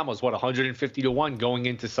Matsuyama was, 150-1 going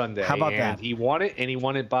into Sunday. How about that? He won it, and he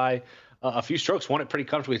won it by a few strokes, won it pretty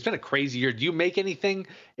comfortably. It's been a crazy year. Do you make anything?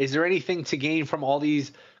 Is there anything to gain from all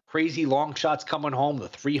these crazy long shots coming home, the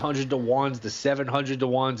 300-1s, the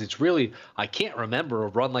 700-1s? It's really, I can't remember a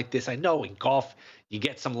run like this. I know in golf, you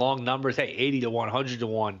get some long numbers, hey, 80-1,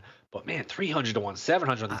 100-1. But, man, 300-1,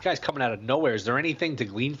 700, these guys coming out of nowhere. Is there anything to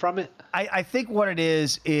glean from it? I think what it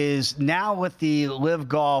is now with the Live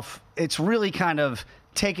Golf, it's really kind of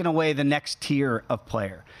taken away the next tier of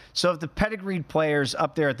player. So if the pedigreed players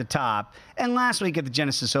up there at the top, and last week at the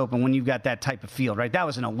Genesis Open, when you've got that type of field, right, that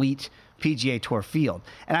was an elite PGA Tour field.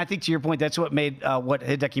 And I think, to your point, that's what made what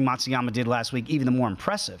Hideki Matsuyama did last week even more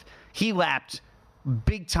impressive. He lapped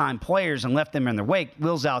big-time players and left them in their wake.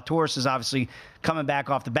 Will Zalatoris is obviously coming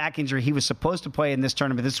back off the back injury. He was supposed to play in this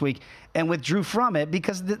tournament this week and withdrew from it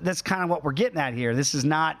because that's kind of what we're getting at here. This is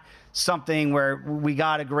not something where we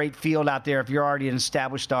got a great field out there if you're already an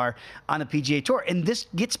established star on the PGA Tour. And this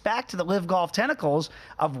gets back to the Live Golf tentacles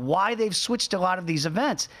of why they've switched a lot of these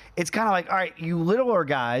events. It's kind of like, all right, you littler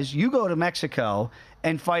guys, you go to Mexico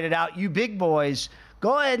and fight it out. You big boys,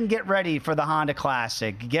 go ahead and get ready for the Honda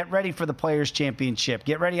Classic. Get ready for the Players' Championship.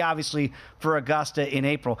 Get ready, obviously, for Augusta in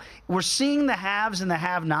April. We're seeing the haves and the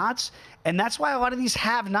have-nots, and that's why a lot of these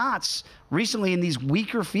have-nots recently in these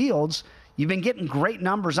weaker fields, you've been getting great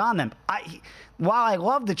numbers on them. While I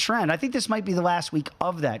love the trend, I think this might be the last week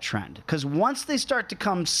of that trend, because once they start to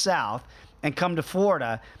come south and come to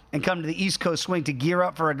Florida and come to the East Coast swing to gear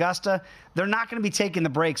up for Augusta, they're not going to be taking the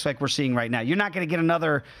breaks like we're seeing right now. You're not going to get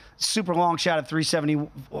another super long shot at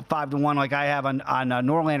 375-1 like I have on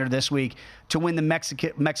Norlander this week to win the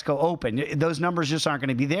Mexico Open. Those numbers just aren't going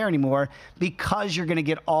to be there anymore because you're going to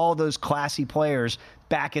get all those classy players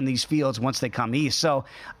back in these fields once they come east. So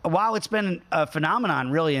while it's been a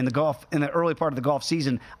phenomenon really in the early part of the golf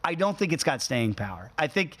season, I don't think it's got staying power. I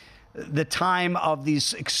think the time of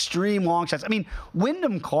these extreme long shots. I mean,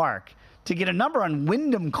 Wyndham Clark, to get a number on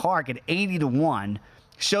Wyndham Clark at 80-1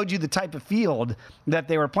 showed you the type of field that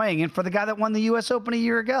they were playing in for the guy that won the U.S. Open a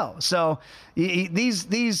year ago. So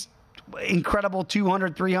these incredible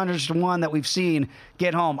 200, 300-1 that we've seen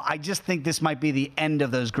get home, I just think this might be the end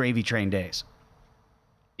of those gravy train days.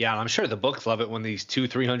 Yeah, I'm sure the books love it when these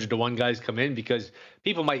 300-1 guys come in because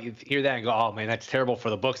people might hear that and go, oh, man, that's terrible for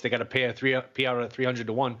the books. They got to pay out of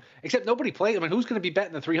 300-1. Except nobody plays. I mean, who's going to be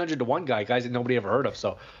betting the 300-1 guys that nobody ever heard of?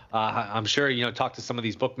 So I'm sure, talk to some of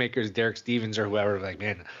these bookmakers, Derek Stevens or whoever, like,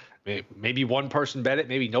 man, maybe one person bet it,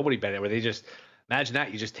 maybe nobody bet it, where they just – imagine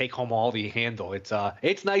that. You just take home all the handle. It's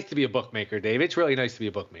nice to be a bookmaker, Dave. It's really nice to be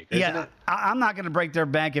a bookmaker, isn't it? I'm not going to break their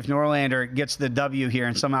bank if Norlander gets the W here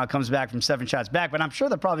and somehow comes back from 7 shots back, but I'm sure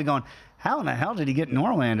they're probably going, how in the hell did he get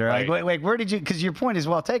Norlander? Right. Like, wait, where did you – because your point is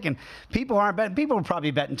well taken. People aren't betting – people are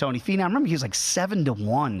probably betting Tony Finau. I remember he was like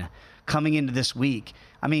 7-1 coming into this week.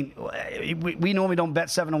 I mean, we normally don't bet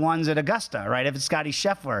 7-1s at Augusta, right? If it's Scotty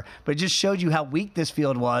Scheffler, but it just showed you how weak this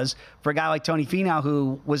field was for a guy like Tony Finau,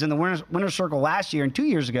 who was in the winner's circle last year and 2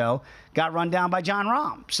 years ago, got run down by Jon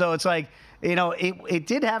Rahm. So it's like, it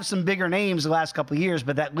did have some bigger names the last couple of years,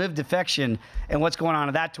 but that live defection and what's going on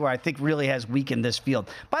at that tour, I think really has weakened this field.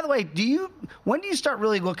 By the way, when do you start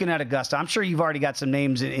really looking at Augusta? I'm sure you've already got some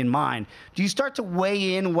names in mind. Do you start to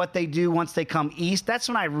weigh in what they do once they come east? That's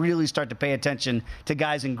when I really start to pay attention to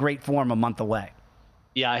guys in great form a month away.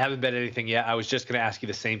 Yeah, I haven't bet anything yet. I was just going to ask you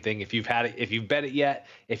the same thing. If you've had it, if you've bet it yet,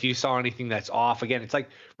 if you saw anything that's off. Again, it's like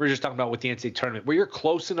we were just talking about with the NCAA tournament, where you're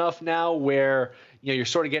close enough now where you're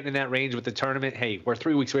sort of getting in that range with the tournament. Hey, we're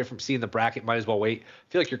 3 weeks away from seeing the bracket. Might as well wait.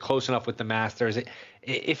 I feel like you're close enough with the Masters.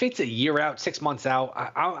 If it's a year out, 6 months out,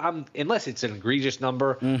 I'm unless it's an egregious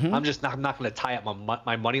number, I'm not going to tie up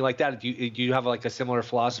my money like that. Do you have like a similar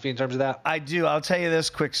philosophy in terms of that? I do. I'll tell you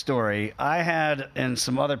this quick story. I had, and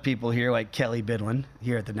some other people here, like Kelly Bidlin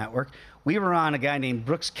here at the network, we were on a guy named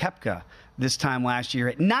Brooks Koepka this time last year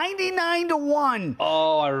at 99-1.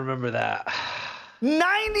 Oh, I remember that.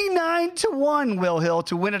 99-1, Will Hill,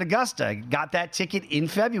 to win at Augusta. Got that ticket in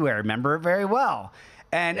February. Remember it very well.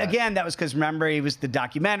 And again, that was because, remember, he was the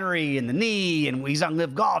documentary and the knee, and he's on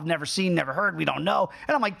Live Golf, never seen, never heard, we don't know.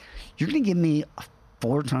 And I'm like, you're going to give me a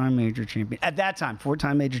 4-time major champion. At that time,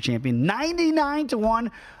 4-time major champion,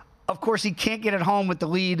 99-1. Of course, he can't get it home with the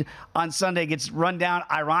lead on Sunday, gets run down,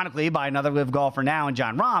 ironically, by another Live golfer now in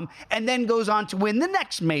Jon Rahm, and then goes on to win the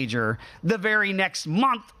next major the very next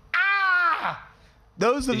month.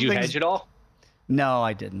 Those are the things. Did you hedge it all? No,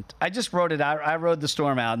 I didn't. I just rode it out. I rode the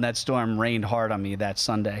storm out, and that storm rained hard on me that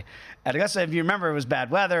Sunday. At Augusta, if you remember, it was bad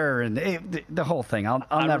weather and the whole thing. I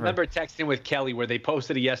remember texting with Kelly where they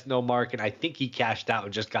posted a yes/no mark, and I think he cashed out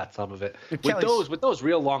and just got some of it. With those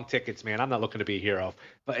real long tickets, man, I'm not looking to be a hero.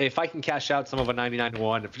 But if I can cash out some of a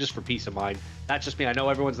 99-1, just for peace of mind, not just me. I know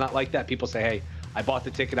everyone's not like that. People say, hey, I bought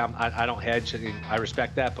the ticket. I don't hedge, and I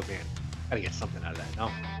respect that. But, man, got to get something out of that,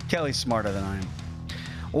 no? Kelly's smarter than I am.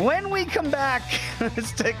 When we come back,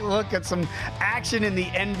 let's take a look at some action in the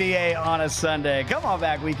NBA on a Sunday. Come on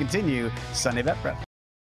back. We continue Sunday Bet Prep.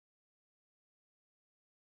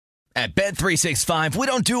 At Bet365, we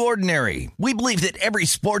don't do ordinary. We believe that every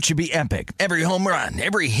sport should be epic. Every home run,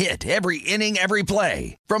 every hit, every inning, every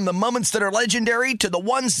play. From the moments that are legendary to the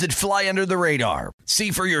ones that fly under the radar. See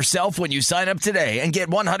for yourself when you sign up today and get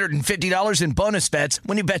 $150 in bonus bets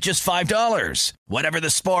when you bet just $5. Whatever the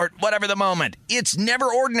sport, whatever the moment, it's never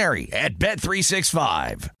ordinary at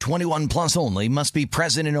Bet365. 21 plus only. Must be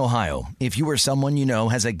present in Ohio. If you or someone you know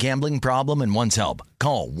has a gambling problem and wants help,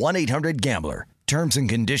 call 1-800-GAMBLER. Terms and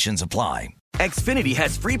conditions apply. Xfinity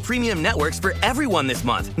has free premium networks for everyone this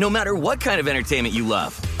month, no matter what kind of entertainment you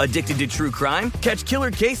love. Addicted to true crime? Catch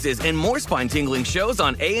killer cases and more spine-tingling shows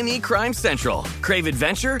on A&E Crime Central. Crave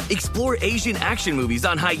adventure? Explore Asian action movies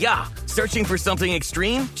on Hi-YAH. Searching for something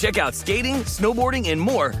extreme? Check out skating, snowboarding, and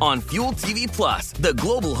more on Fuel TV Plus, the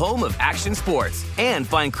global home of action sports. And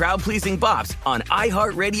find crowd-pleasing bops on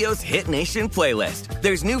iHeartRadio's Hit Nation playlist.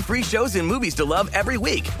 There's new free shows and movies to love every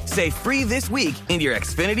week. Say free this week in your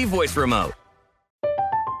Xfinity voice remote.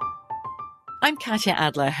 I'm Katya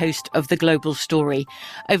Adler, host of The Global Story.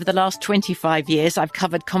 Over the last 25 years, I've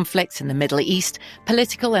covered conflicts in the Middle East,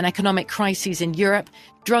 political and economic crises in Europe,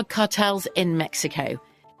 drug cartels in Mexico.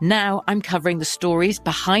 Now I'm covering the stories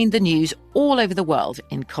behind the news all over the world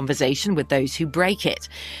in conversation with those who break it.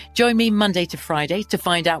 Join me Monday to Friday to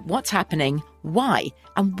find out what's happening, why,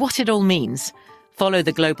 and what it all means. Follow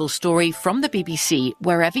The Global Story from the BBC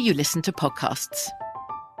wherever you listen to podcasts.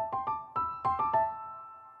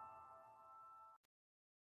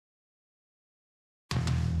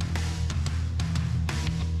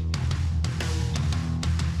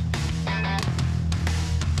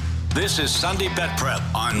 This is Sunday Bet Prep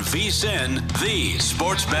on VSiN, the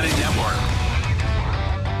Sports Betting Network.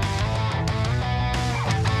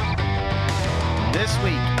 This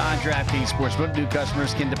week on DraftKings Sportsbook, new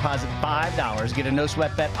customers can deposit $5, get a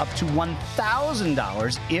no-sweat bet up to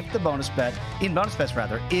 $1,000 if the bonus bets,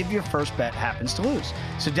 if your first bet happens to lose.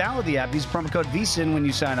 So download the app, use promo code VSiN when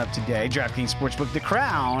you sign up today. DraftKings Sportsbook, the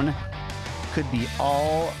crown could be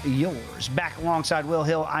all yours. Back alongside Will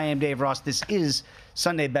Hill, I am Dave Ross. This is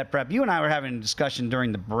Sunday Bet Prep. You and I were having a discussion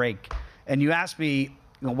during the break, and you asked me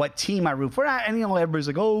what team I root for. And everybody's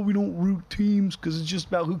like, oh, we don't root teams because it's just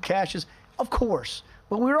about who cashes. Of course.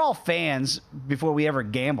 But we were all fans before we ever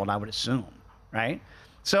gambled, I would assume, right?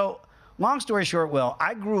 So long story short, Will,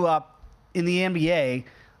 I grew up in the NBA,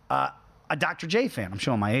 a Dr. J fan. I'm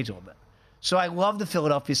showing my age a little bit. So I love the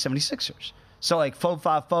Philadelphia 76ers. So like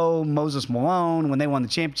Fo, Moses Malone, when they won the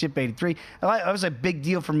championship, 83, that was a big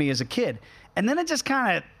deal for me as a kid. And then it just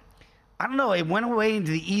kind of, I don't know, it went away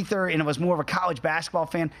into the ether, and it was more of a college basketball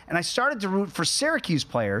fan. And I started to root for Syracuse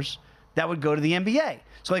players that would go to the NBA.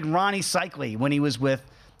 So like Ronnie Cycli when he was with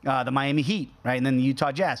the Miami Heat, right, and then the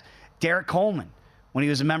Utah Jazz. Derek Coleman when he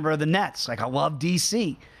was a member of the Nets. Like, I love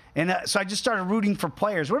DC. And so I just started rooting for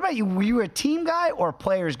players. What about you? Were you a team guy or a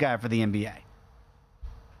players guy for the NBA?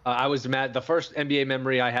 I was the first NBA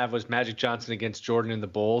memory I have was Magic Johnson against Jordan and the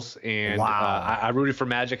Bulls, and wow. I rooted for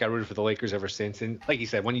Magic. I rooted for the Lakers ever since. And like you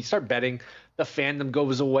said, when you start betting, the fandom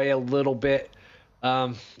goes away a little bit.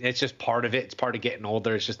 It's just part of it. It's part of getting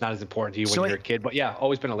older. It's just not as important to you when you're a kid. But yeah,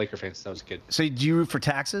 always been a Laker fan since I was a kid. So do you root for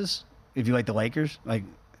taxes if you like the Lakers? Like,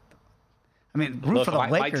 I mean, root for the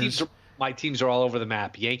Lakers. My teams are all over the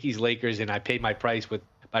map. Yankees, Lakers, and I paid my price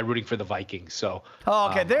by rooting for the Vikings. So.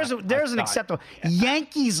 Oh, okay. There's an acceptable. Yeah.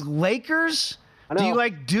 Yankees, Lakers. Do you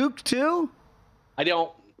like Duke too? I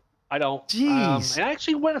don't. Jeez. And I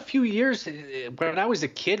actually went a few years when I was a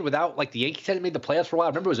kid without, like, the Yankees hadn't made the playoffs for a while. I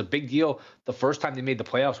remember it was a big deal the first time they made the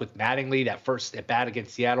playoffs with Mattingly, that first at bat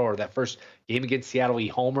against Seattle, or that first game against Seattle, he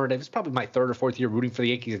homered. It was probably my third or fourth year rooting for the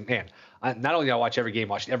Yankees. And man, not only did I watch every game,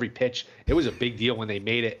 I watched every pitch. It was a big deal when they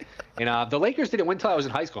made it. And the Lakers didn't win until I was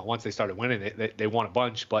in high school. Once they started winning, they won a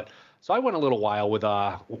bunch. But so I went a little while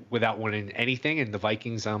without winning anything, and the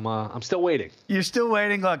Vikings, I'm still waiting. You're still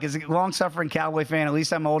waiting. Look, as a long-suffering Cowboy fan, at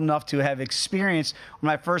least I'm old enough to have experienced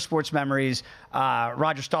my first sports memories.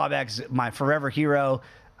 Roger Staubach's my forever hero.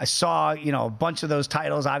 I saw, a bunch of those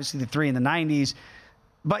titles, obviously the 3 in the 90s.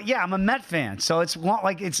 But yeah, I'm a Met fan, so it's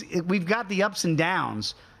like we've got the ups and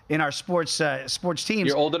downs in our sports teams.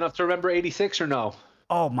 You're old enough to remember 86 or no?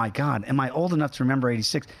 Oh, my God. Am I old enough to remember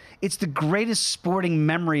 86? It's the greatest sporting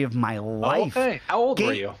memory of my life. Okay. How old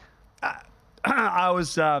were you? I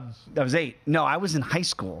was 8. No, I was in high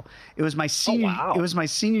school. It was my senior. Oh, wow. It was my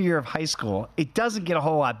senior year of high school. It doesn't get a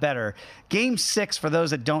whole lot better. Game 6, for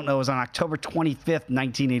those that don't know, is on October 25th,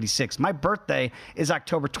 1986. My birthday is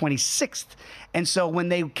October 26th. And so when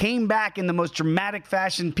they came back in the most dramatic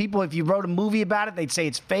fashion, people, if you wrote a movie about it, they'd say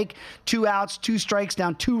it's fake. 2 outs, 2 strikes,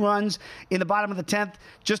 down 2 runs in the bottom of the 10th,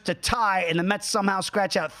 just to tie, and the Mets somehow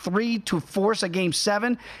scratch out 3 to force a Game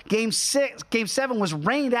 7. Game 7 was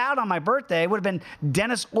rained out on my birthday. It would have been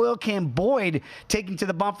Dennis Oil Can Boyd taking to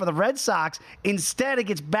the bump for the Red Sox. Instead, it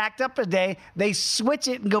gets backed up a day. They switch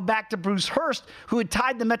it and go back to Bruce Hurst, who had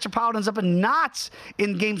tied the Metropolitans up in knots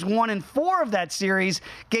in Games 1 and 4 of that series.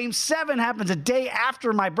 Game 7 happens a day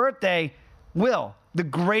after my birthday. Will, the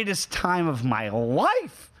greatest time of my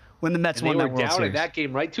life when the Mets won that World Series. They were down in that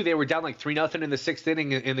game, right, too? They were down like 3-0 in the 6th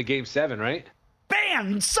inning in the Game 7, right?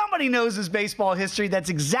 Bam! Somebody knows his baseball history. That's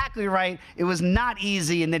exactly right. It was not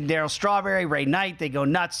easy. And then Darryl Strawberry, Ray Knight, they go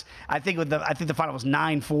nuts. I think the final was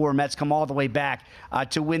 9-4. Mets come all the way back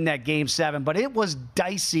to win that Game 7. But it was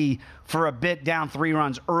dicey for a bit, down 3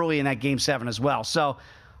 runs early in that Game 7 as well. So,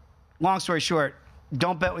 long story short,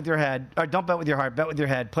 don't bet with your head, or don't bet with your heart, bet with your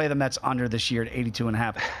head. Play the Mets under this year at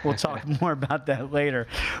 82.5. We'll talk more about that later.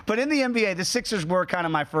 But in the NBA, the Sixers were kind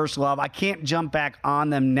of my first love. I can't jump back on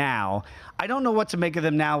them now. I don't know what to make of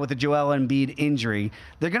them now with the Joel Embiid injury.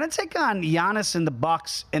 They're going to take on Giannis and the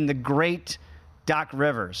Bucks and the great Doc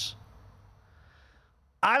Rivers.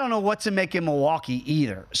 I don't know what to make in Milwaukee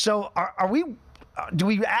either. So do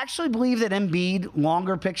we actually believe that Embiid,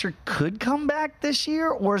 longer picture, could come back this year?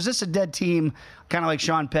 Or is this a dead team, kind of like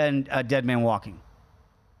Sean Penn, dead man walking?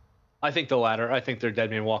 I think the latter. I think they're dead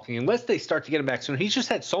man walking. Unless they start to get him back soon. He's just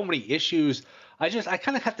had so many issues. I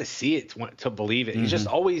kind of have to see it to believe it. Mm-hmm. He's just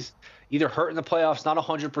always either hurt in the playoffs, not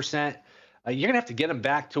 100%. You're going to have to get him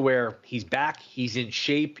back to where he's back, he's in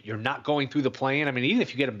shape, you're not going through the play-in. I mean, even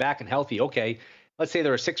if you get him back and healthy, okay, let's say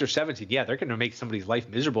they're a 6 or 7 seed. Yeah, they're going to make somebody's life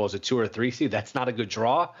miserable as a 2 or 3 seed. That's not a good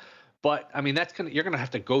draw. But, I mean, you're going to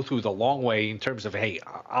have to go through the long way in terms of, hey,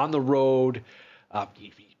 on the road,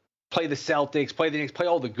 play the Celtics, play the Knicks, play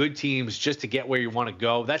all the good teams just to get where you want to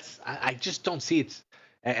go. I just don't see it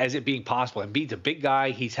as it being possible. Embiid's a big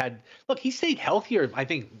guy. He stayed healthier, I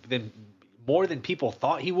think, more than people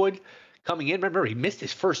thought he would coming in. Remember, he missed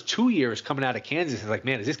his first 2 years coming out of Kansas. It's like,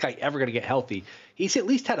 man, is this guy ever going to get healthy? He's at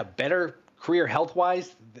least had a better career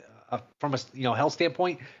health-wise from a health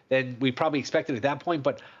standpoint than we probably expected at that point.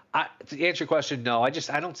 But to answer your question, no, I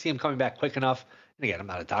don't see him coming back quick enough. And again, I'm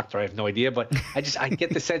not a doctor. I have no idea. But I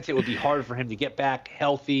get the sense it would be hard for him to get back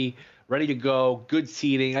healthy, ready to go, good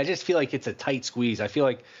seating. I just feel like it's a tight squeeze. I feel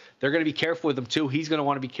like they're going to be careful with him, too. He's going to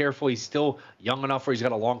want to be careful. He's still young enough where he's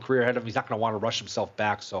got a long career ahead of him. He's not going to want to rush himself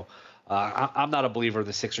back. So I'm not a believer of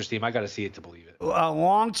the Sixers team. I got to see it to believe it.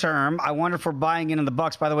 Long term, I wonder if we're buying into the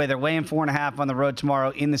Bucks. By the way, they're laying 4.5 on the road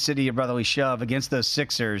tomorrow in the city of brotherly shove against those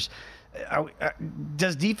Sixers.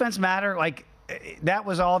 Does defense matter? Like, that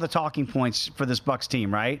was all the talking points for this Bucks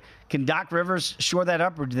team, right? Can Doc Rivers shore that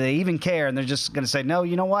up, or do they even care? And they're just going to say, no,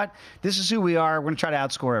 you know what? This is who we are. We're going to try to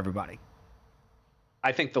outscore everybody.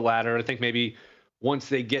 I think the latter. I think maybe once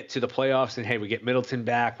they get to the playoffs and, hey, we get Middleton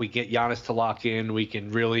back, we get Giannis to lock in, we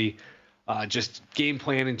can really just game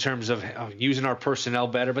plan in terms of using our personnel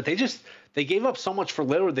better. But they gave up so much for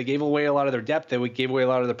Lillard. They gave away a lot of their depth. They gave away a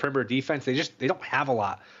lot of the perimeter defense. They don't have a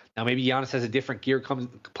lot. Now, maybe Giannis has a different gear come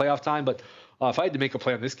playoff time, but if I had to make a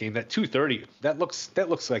play on this game, that 230, that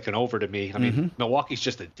looks like an over to me. I mean, Milwaukee's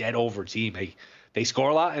just a dead over team. They score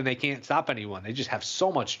a lot and they can't stop anyone. They just have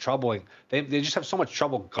so much trouble. They just have so much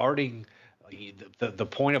trouble guarding the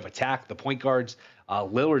point of attack, the point guards.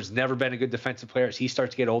 Lillard's never been a good defensive player. As he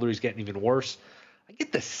starts to get older, he's getting even worse. I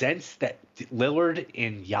get the sense that Lillard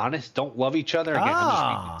and Giannis don't love each other. Again, I'm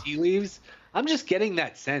just reading tea leaves. I'm just getting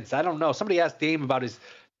that sense. I don't know. Somebody asked Dame about his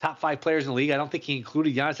top 5 players in the league. I don't think he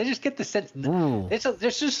included Giannis. I just get the sense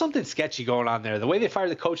there's just something sketchy going on there. The way they fired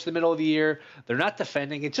the coach in the middle of the year, they're not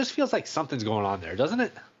defending. It just feels like something's going on there, doesn't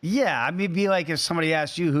it? Yeah, I mean, it'd be like if somebody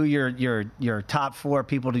asked you who your top 4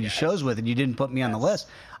 people to do shows with, and you didn't put me on the list.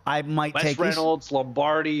 I might Wes take Reynolds,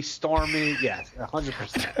 Lombardi, Stormy. Yes,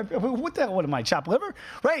 100%. What the hell? What am I, chopped liver?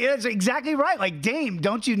 Right, that's exactly right. Like, Dame,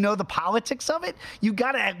 don't you know the politics of it? You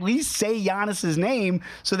got to at least say Giannis's name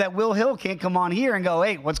so that Will Hill can't come on here and go,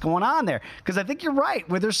 hey, what's going on there? Because I think you're right.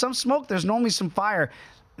 Where there's some smoke, there's normally some fire.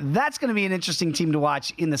 That's going to be an interesting team to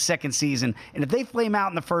watch in the second season. And if they flame out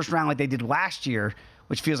in the first round like they did last year,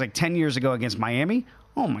 which feels like 10 years ago against Miami,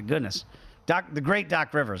 oh, my goodness. The great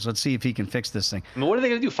Doc Rivers. Let's see if he can fix this thing. I mean, what are they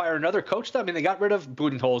going to do? Fire another coach? I mean, they got rid of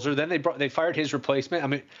Budenholzer. Then they fired his replacement. I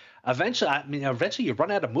mean, eventually you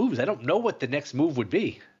run out of moves. I don't know what the next move would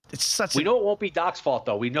be. We know it won't be Doc's fault,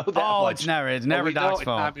 though. We know that much. It's never Doc's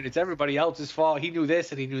fault. I mean, it's everybody else's fault. He knew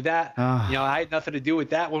this and he knew that. I had nothing to do with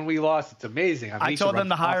that when we lost. It's amazing. I told them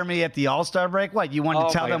to hire me at the All-Star break. What, you wanted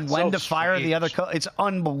to tell them when to fire the other coach? It's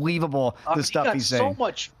unbelievable, the stuff he's saying. So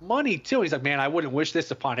much money, too. He's like, man, I wouldn't wish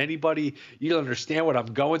this upon anybody. You don't understand what I'm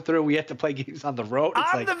going through. We have to play games on the road.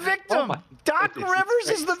 It's I'm the victim. Doc Rivers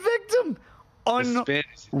is the victim.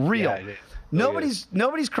 Unreal.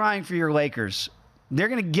 Nobody's crying for your Lakers. They're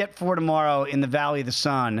going to get 4 tomorrow in the Valley of the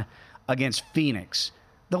Sun against Phoenix.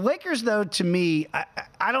 The Lakers, though, to me,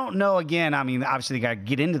 I don't know. Again, I mean, obviously they got to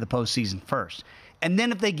get into the postseason first. And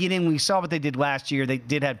then if they get in, we saw what they did last year. They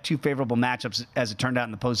did have 2 favorable matchups, as it turned out,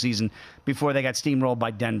 in the postseason before they got steamrolled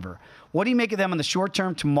by Denver. What do you make of them in the short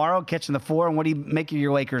term tomorrow, catching the 4, and what do you make of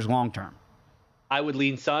your Lakers long term? I would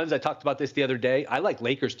lean Suns. I talked about this the other day. I like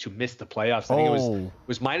Lakers to miss the playoffs. I think it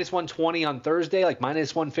was minus 120 on Thursday, like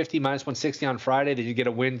minus 150, minus 160 on Friday. Did you get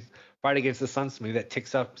a win Friday against the Suns? Maybe that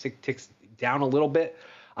ticks down a little bit.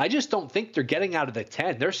 I just don't think they're getting out of the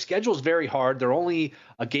 10. Their schedule's very hard. They're only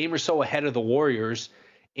a game or so ahead of the Warriors,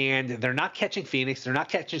 and they're not catching Phoenix. They're not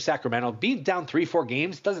catching Sacramento. Being down 3-4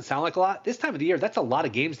 games doesn't sound like a lot. This time of the year, that's a lot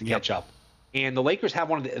of games to catch up. And the Lakers have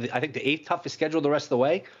one of the 8th toughest schedule the rest of the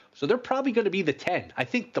way. So they're probably going to be the 10. I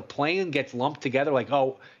think the play-in gets lumped together like,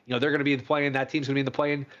 they're going to be in the play-in, that team's going to be in the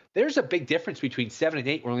play-in. There's a big difference between 7 and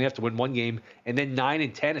 8, where you only have to win 1 game, and then 9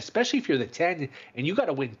 and 10, especially if you're the 10 and you got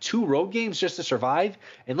to win 2 road games just to survive.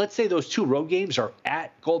 And let's say those 2 road games are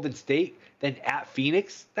at Golden State, then at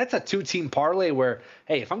Phoenix. That's a 2-team parlay where,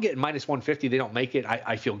 hey, if I'm getting minus 150, they don't make it,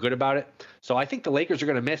 I feel good about it. So I think the Lakers are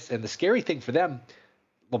going to miss. And the scary thing for them,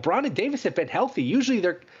 LeBron and Davis have been healthy. Usually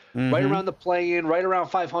they're right around the play-in, right around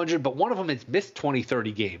 500, but one of them has missed 20,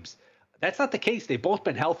 30 games. That's not the case. They've both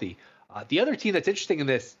been healthy. The other team that's interesting in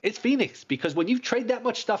this is Phoenix, because when you trade that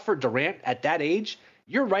much stuff for Durant at that age,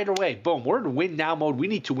 you're right away. Boom, we're in win-now mode. We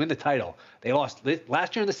need to win the title. They lost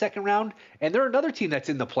last year in the second round, and they're another team that's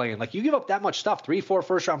in the play-in. Like, you give up that much stuff, 3-4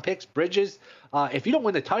 first-round picks, Bridges. If you don't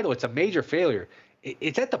win the title, it's a major failure.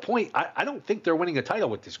 It's at the point, I don't think they're winning a title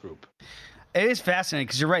with this group. It is fascinating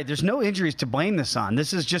because you're right. There's no injuries to blame this on.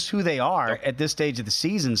 This is just who they are at this stage of the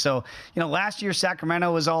season. So, last year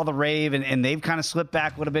Sacramento was all the rave, and they've kind of slipped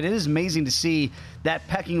back a little bit. It is amazing to see that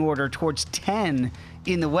pecking order towards 10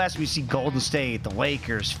 in the West. We see Golden State, the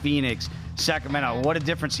Lakers, Phoenix, Sacramento. What a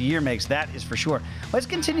difference a year makes, that is for sure. Let's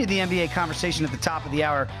continue the NBA conversation at the top of the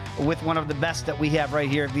hour with one of the best that we have right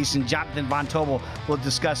here at VSiN. Jonathan Von Tobel will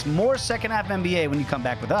discuss more second half NBA when you come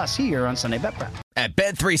back with us here on Sunday Bet Prep. At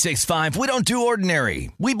Bet365, we don't do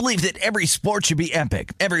ordinary. We believe that every sport should be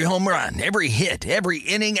epic. Every home run, every hit, every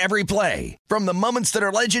inning, every play. From the moments that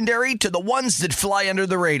are legendary to the ones that fly under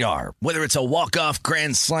the radar. Whether it's a walk-off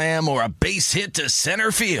grand slam or a base hit to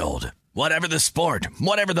center field. Whatever the sport,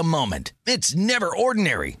 whatever the moment. It's never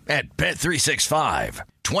ordinary at Bet365.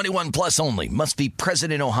 21 plus only. Must be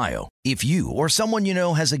present in Ohio. If you or someone you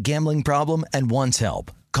know has a gambling problem and wants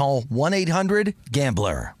help, call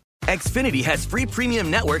 1-800-GAMBLER. Xfinity has free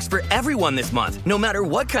premium networks for everyone this month, no matter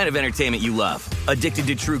what kind of entertainment you love. Addicted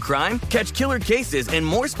to true crime? Catch killer cases and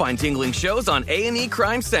more spine-tingling shows on A&E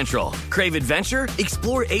Crime Central. Crave adventure?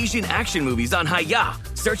 Explore Asian action movies on Hi-YAH.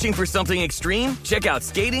 Searching for something extreme? Check out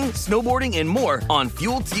skating, snowboarding, and more on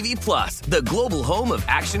Fuel TV Plus, the global home of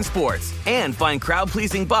action sports. And find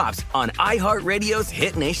crowd-pleasing bops on iHeartRadio's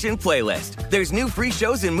Hit Nation playlist. There's new free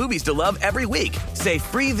shows and movies to love every week. Say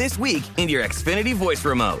free this week in your Xfinity voice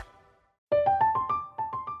remote.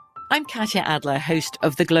 I'm Katya Adler, host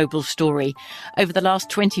of The Global Story. Over the last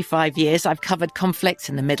 25 years, I've covered conflicts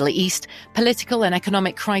in the Middle East, political and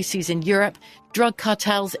economic crises in Europe, drug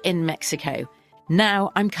cartels in Mexico.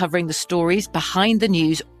 Now I'm covering the stories behind the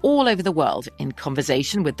news all over the world in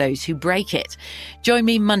conversation with those who break it. Join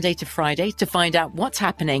me Monday to Friday to find out what's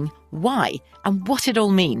happening, why, and what it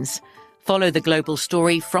all means. Follow The Global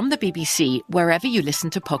Story from the BBC wherever you listen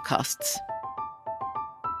to podcasts.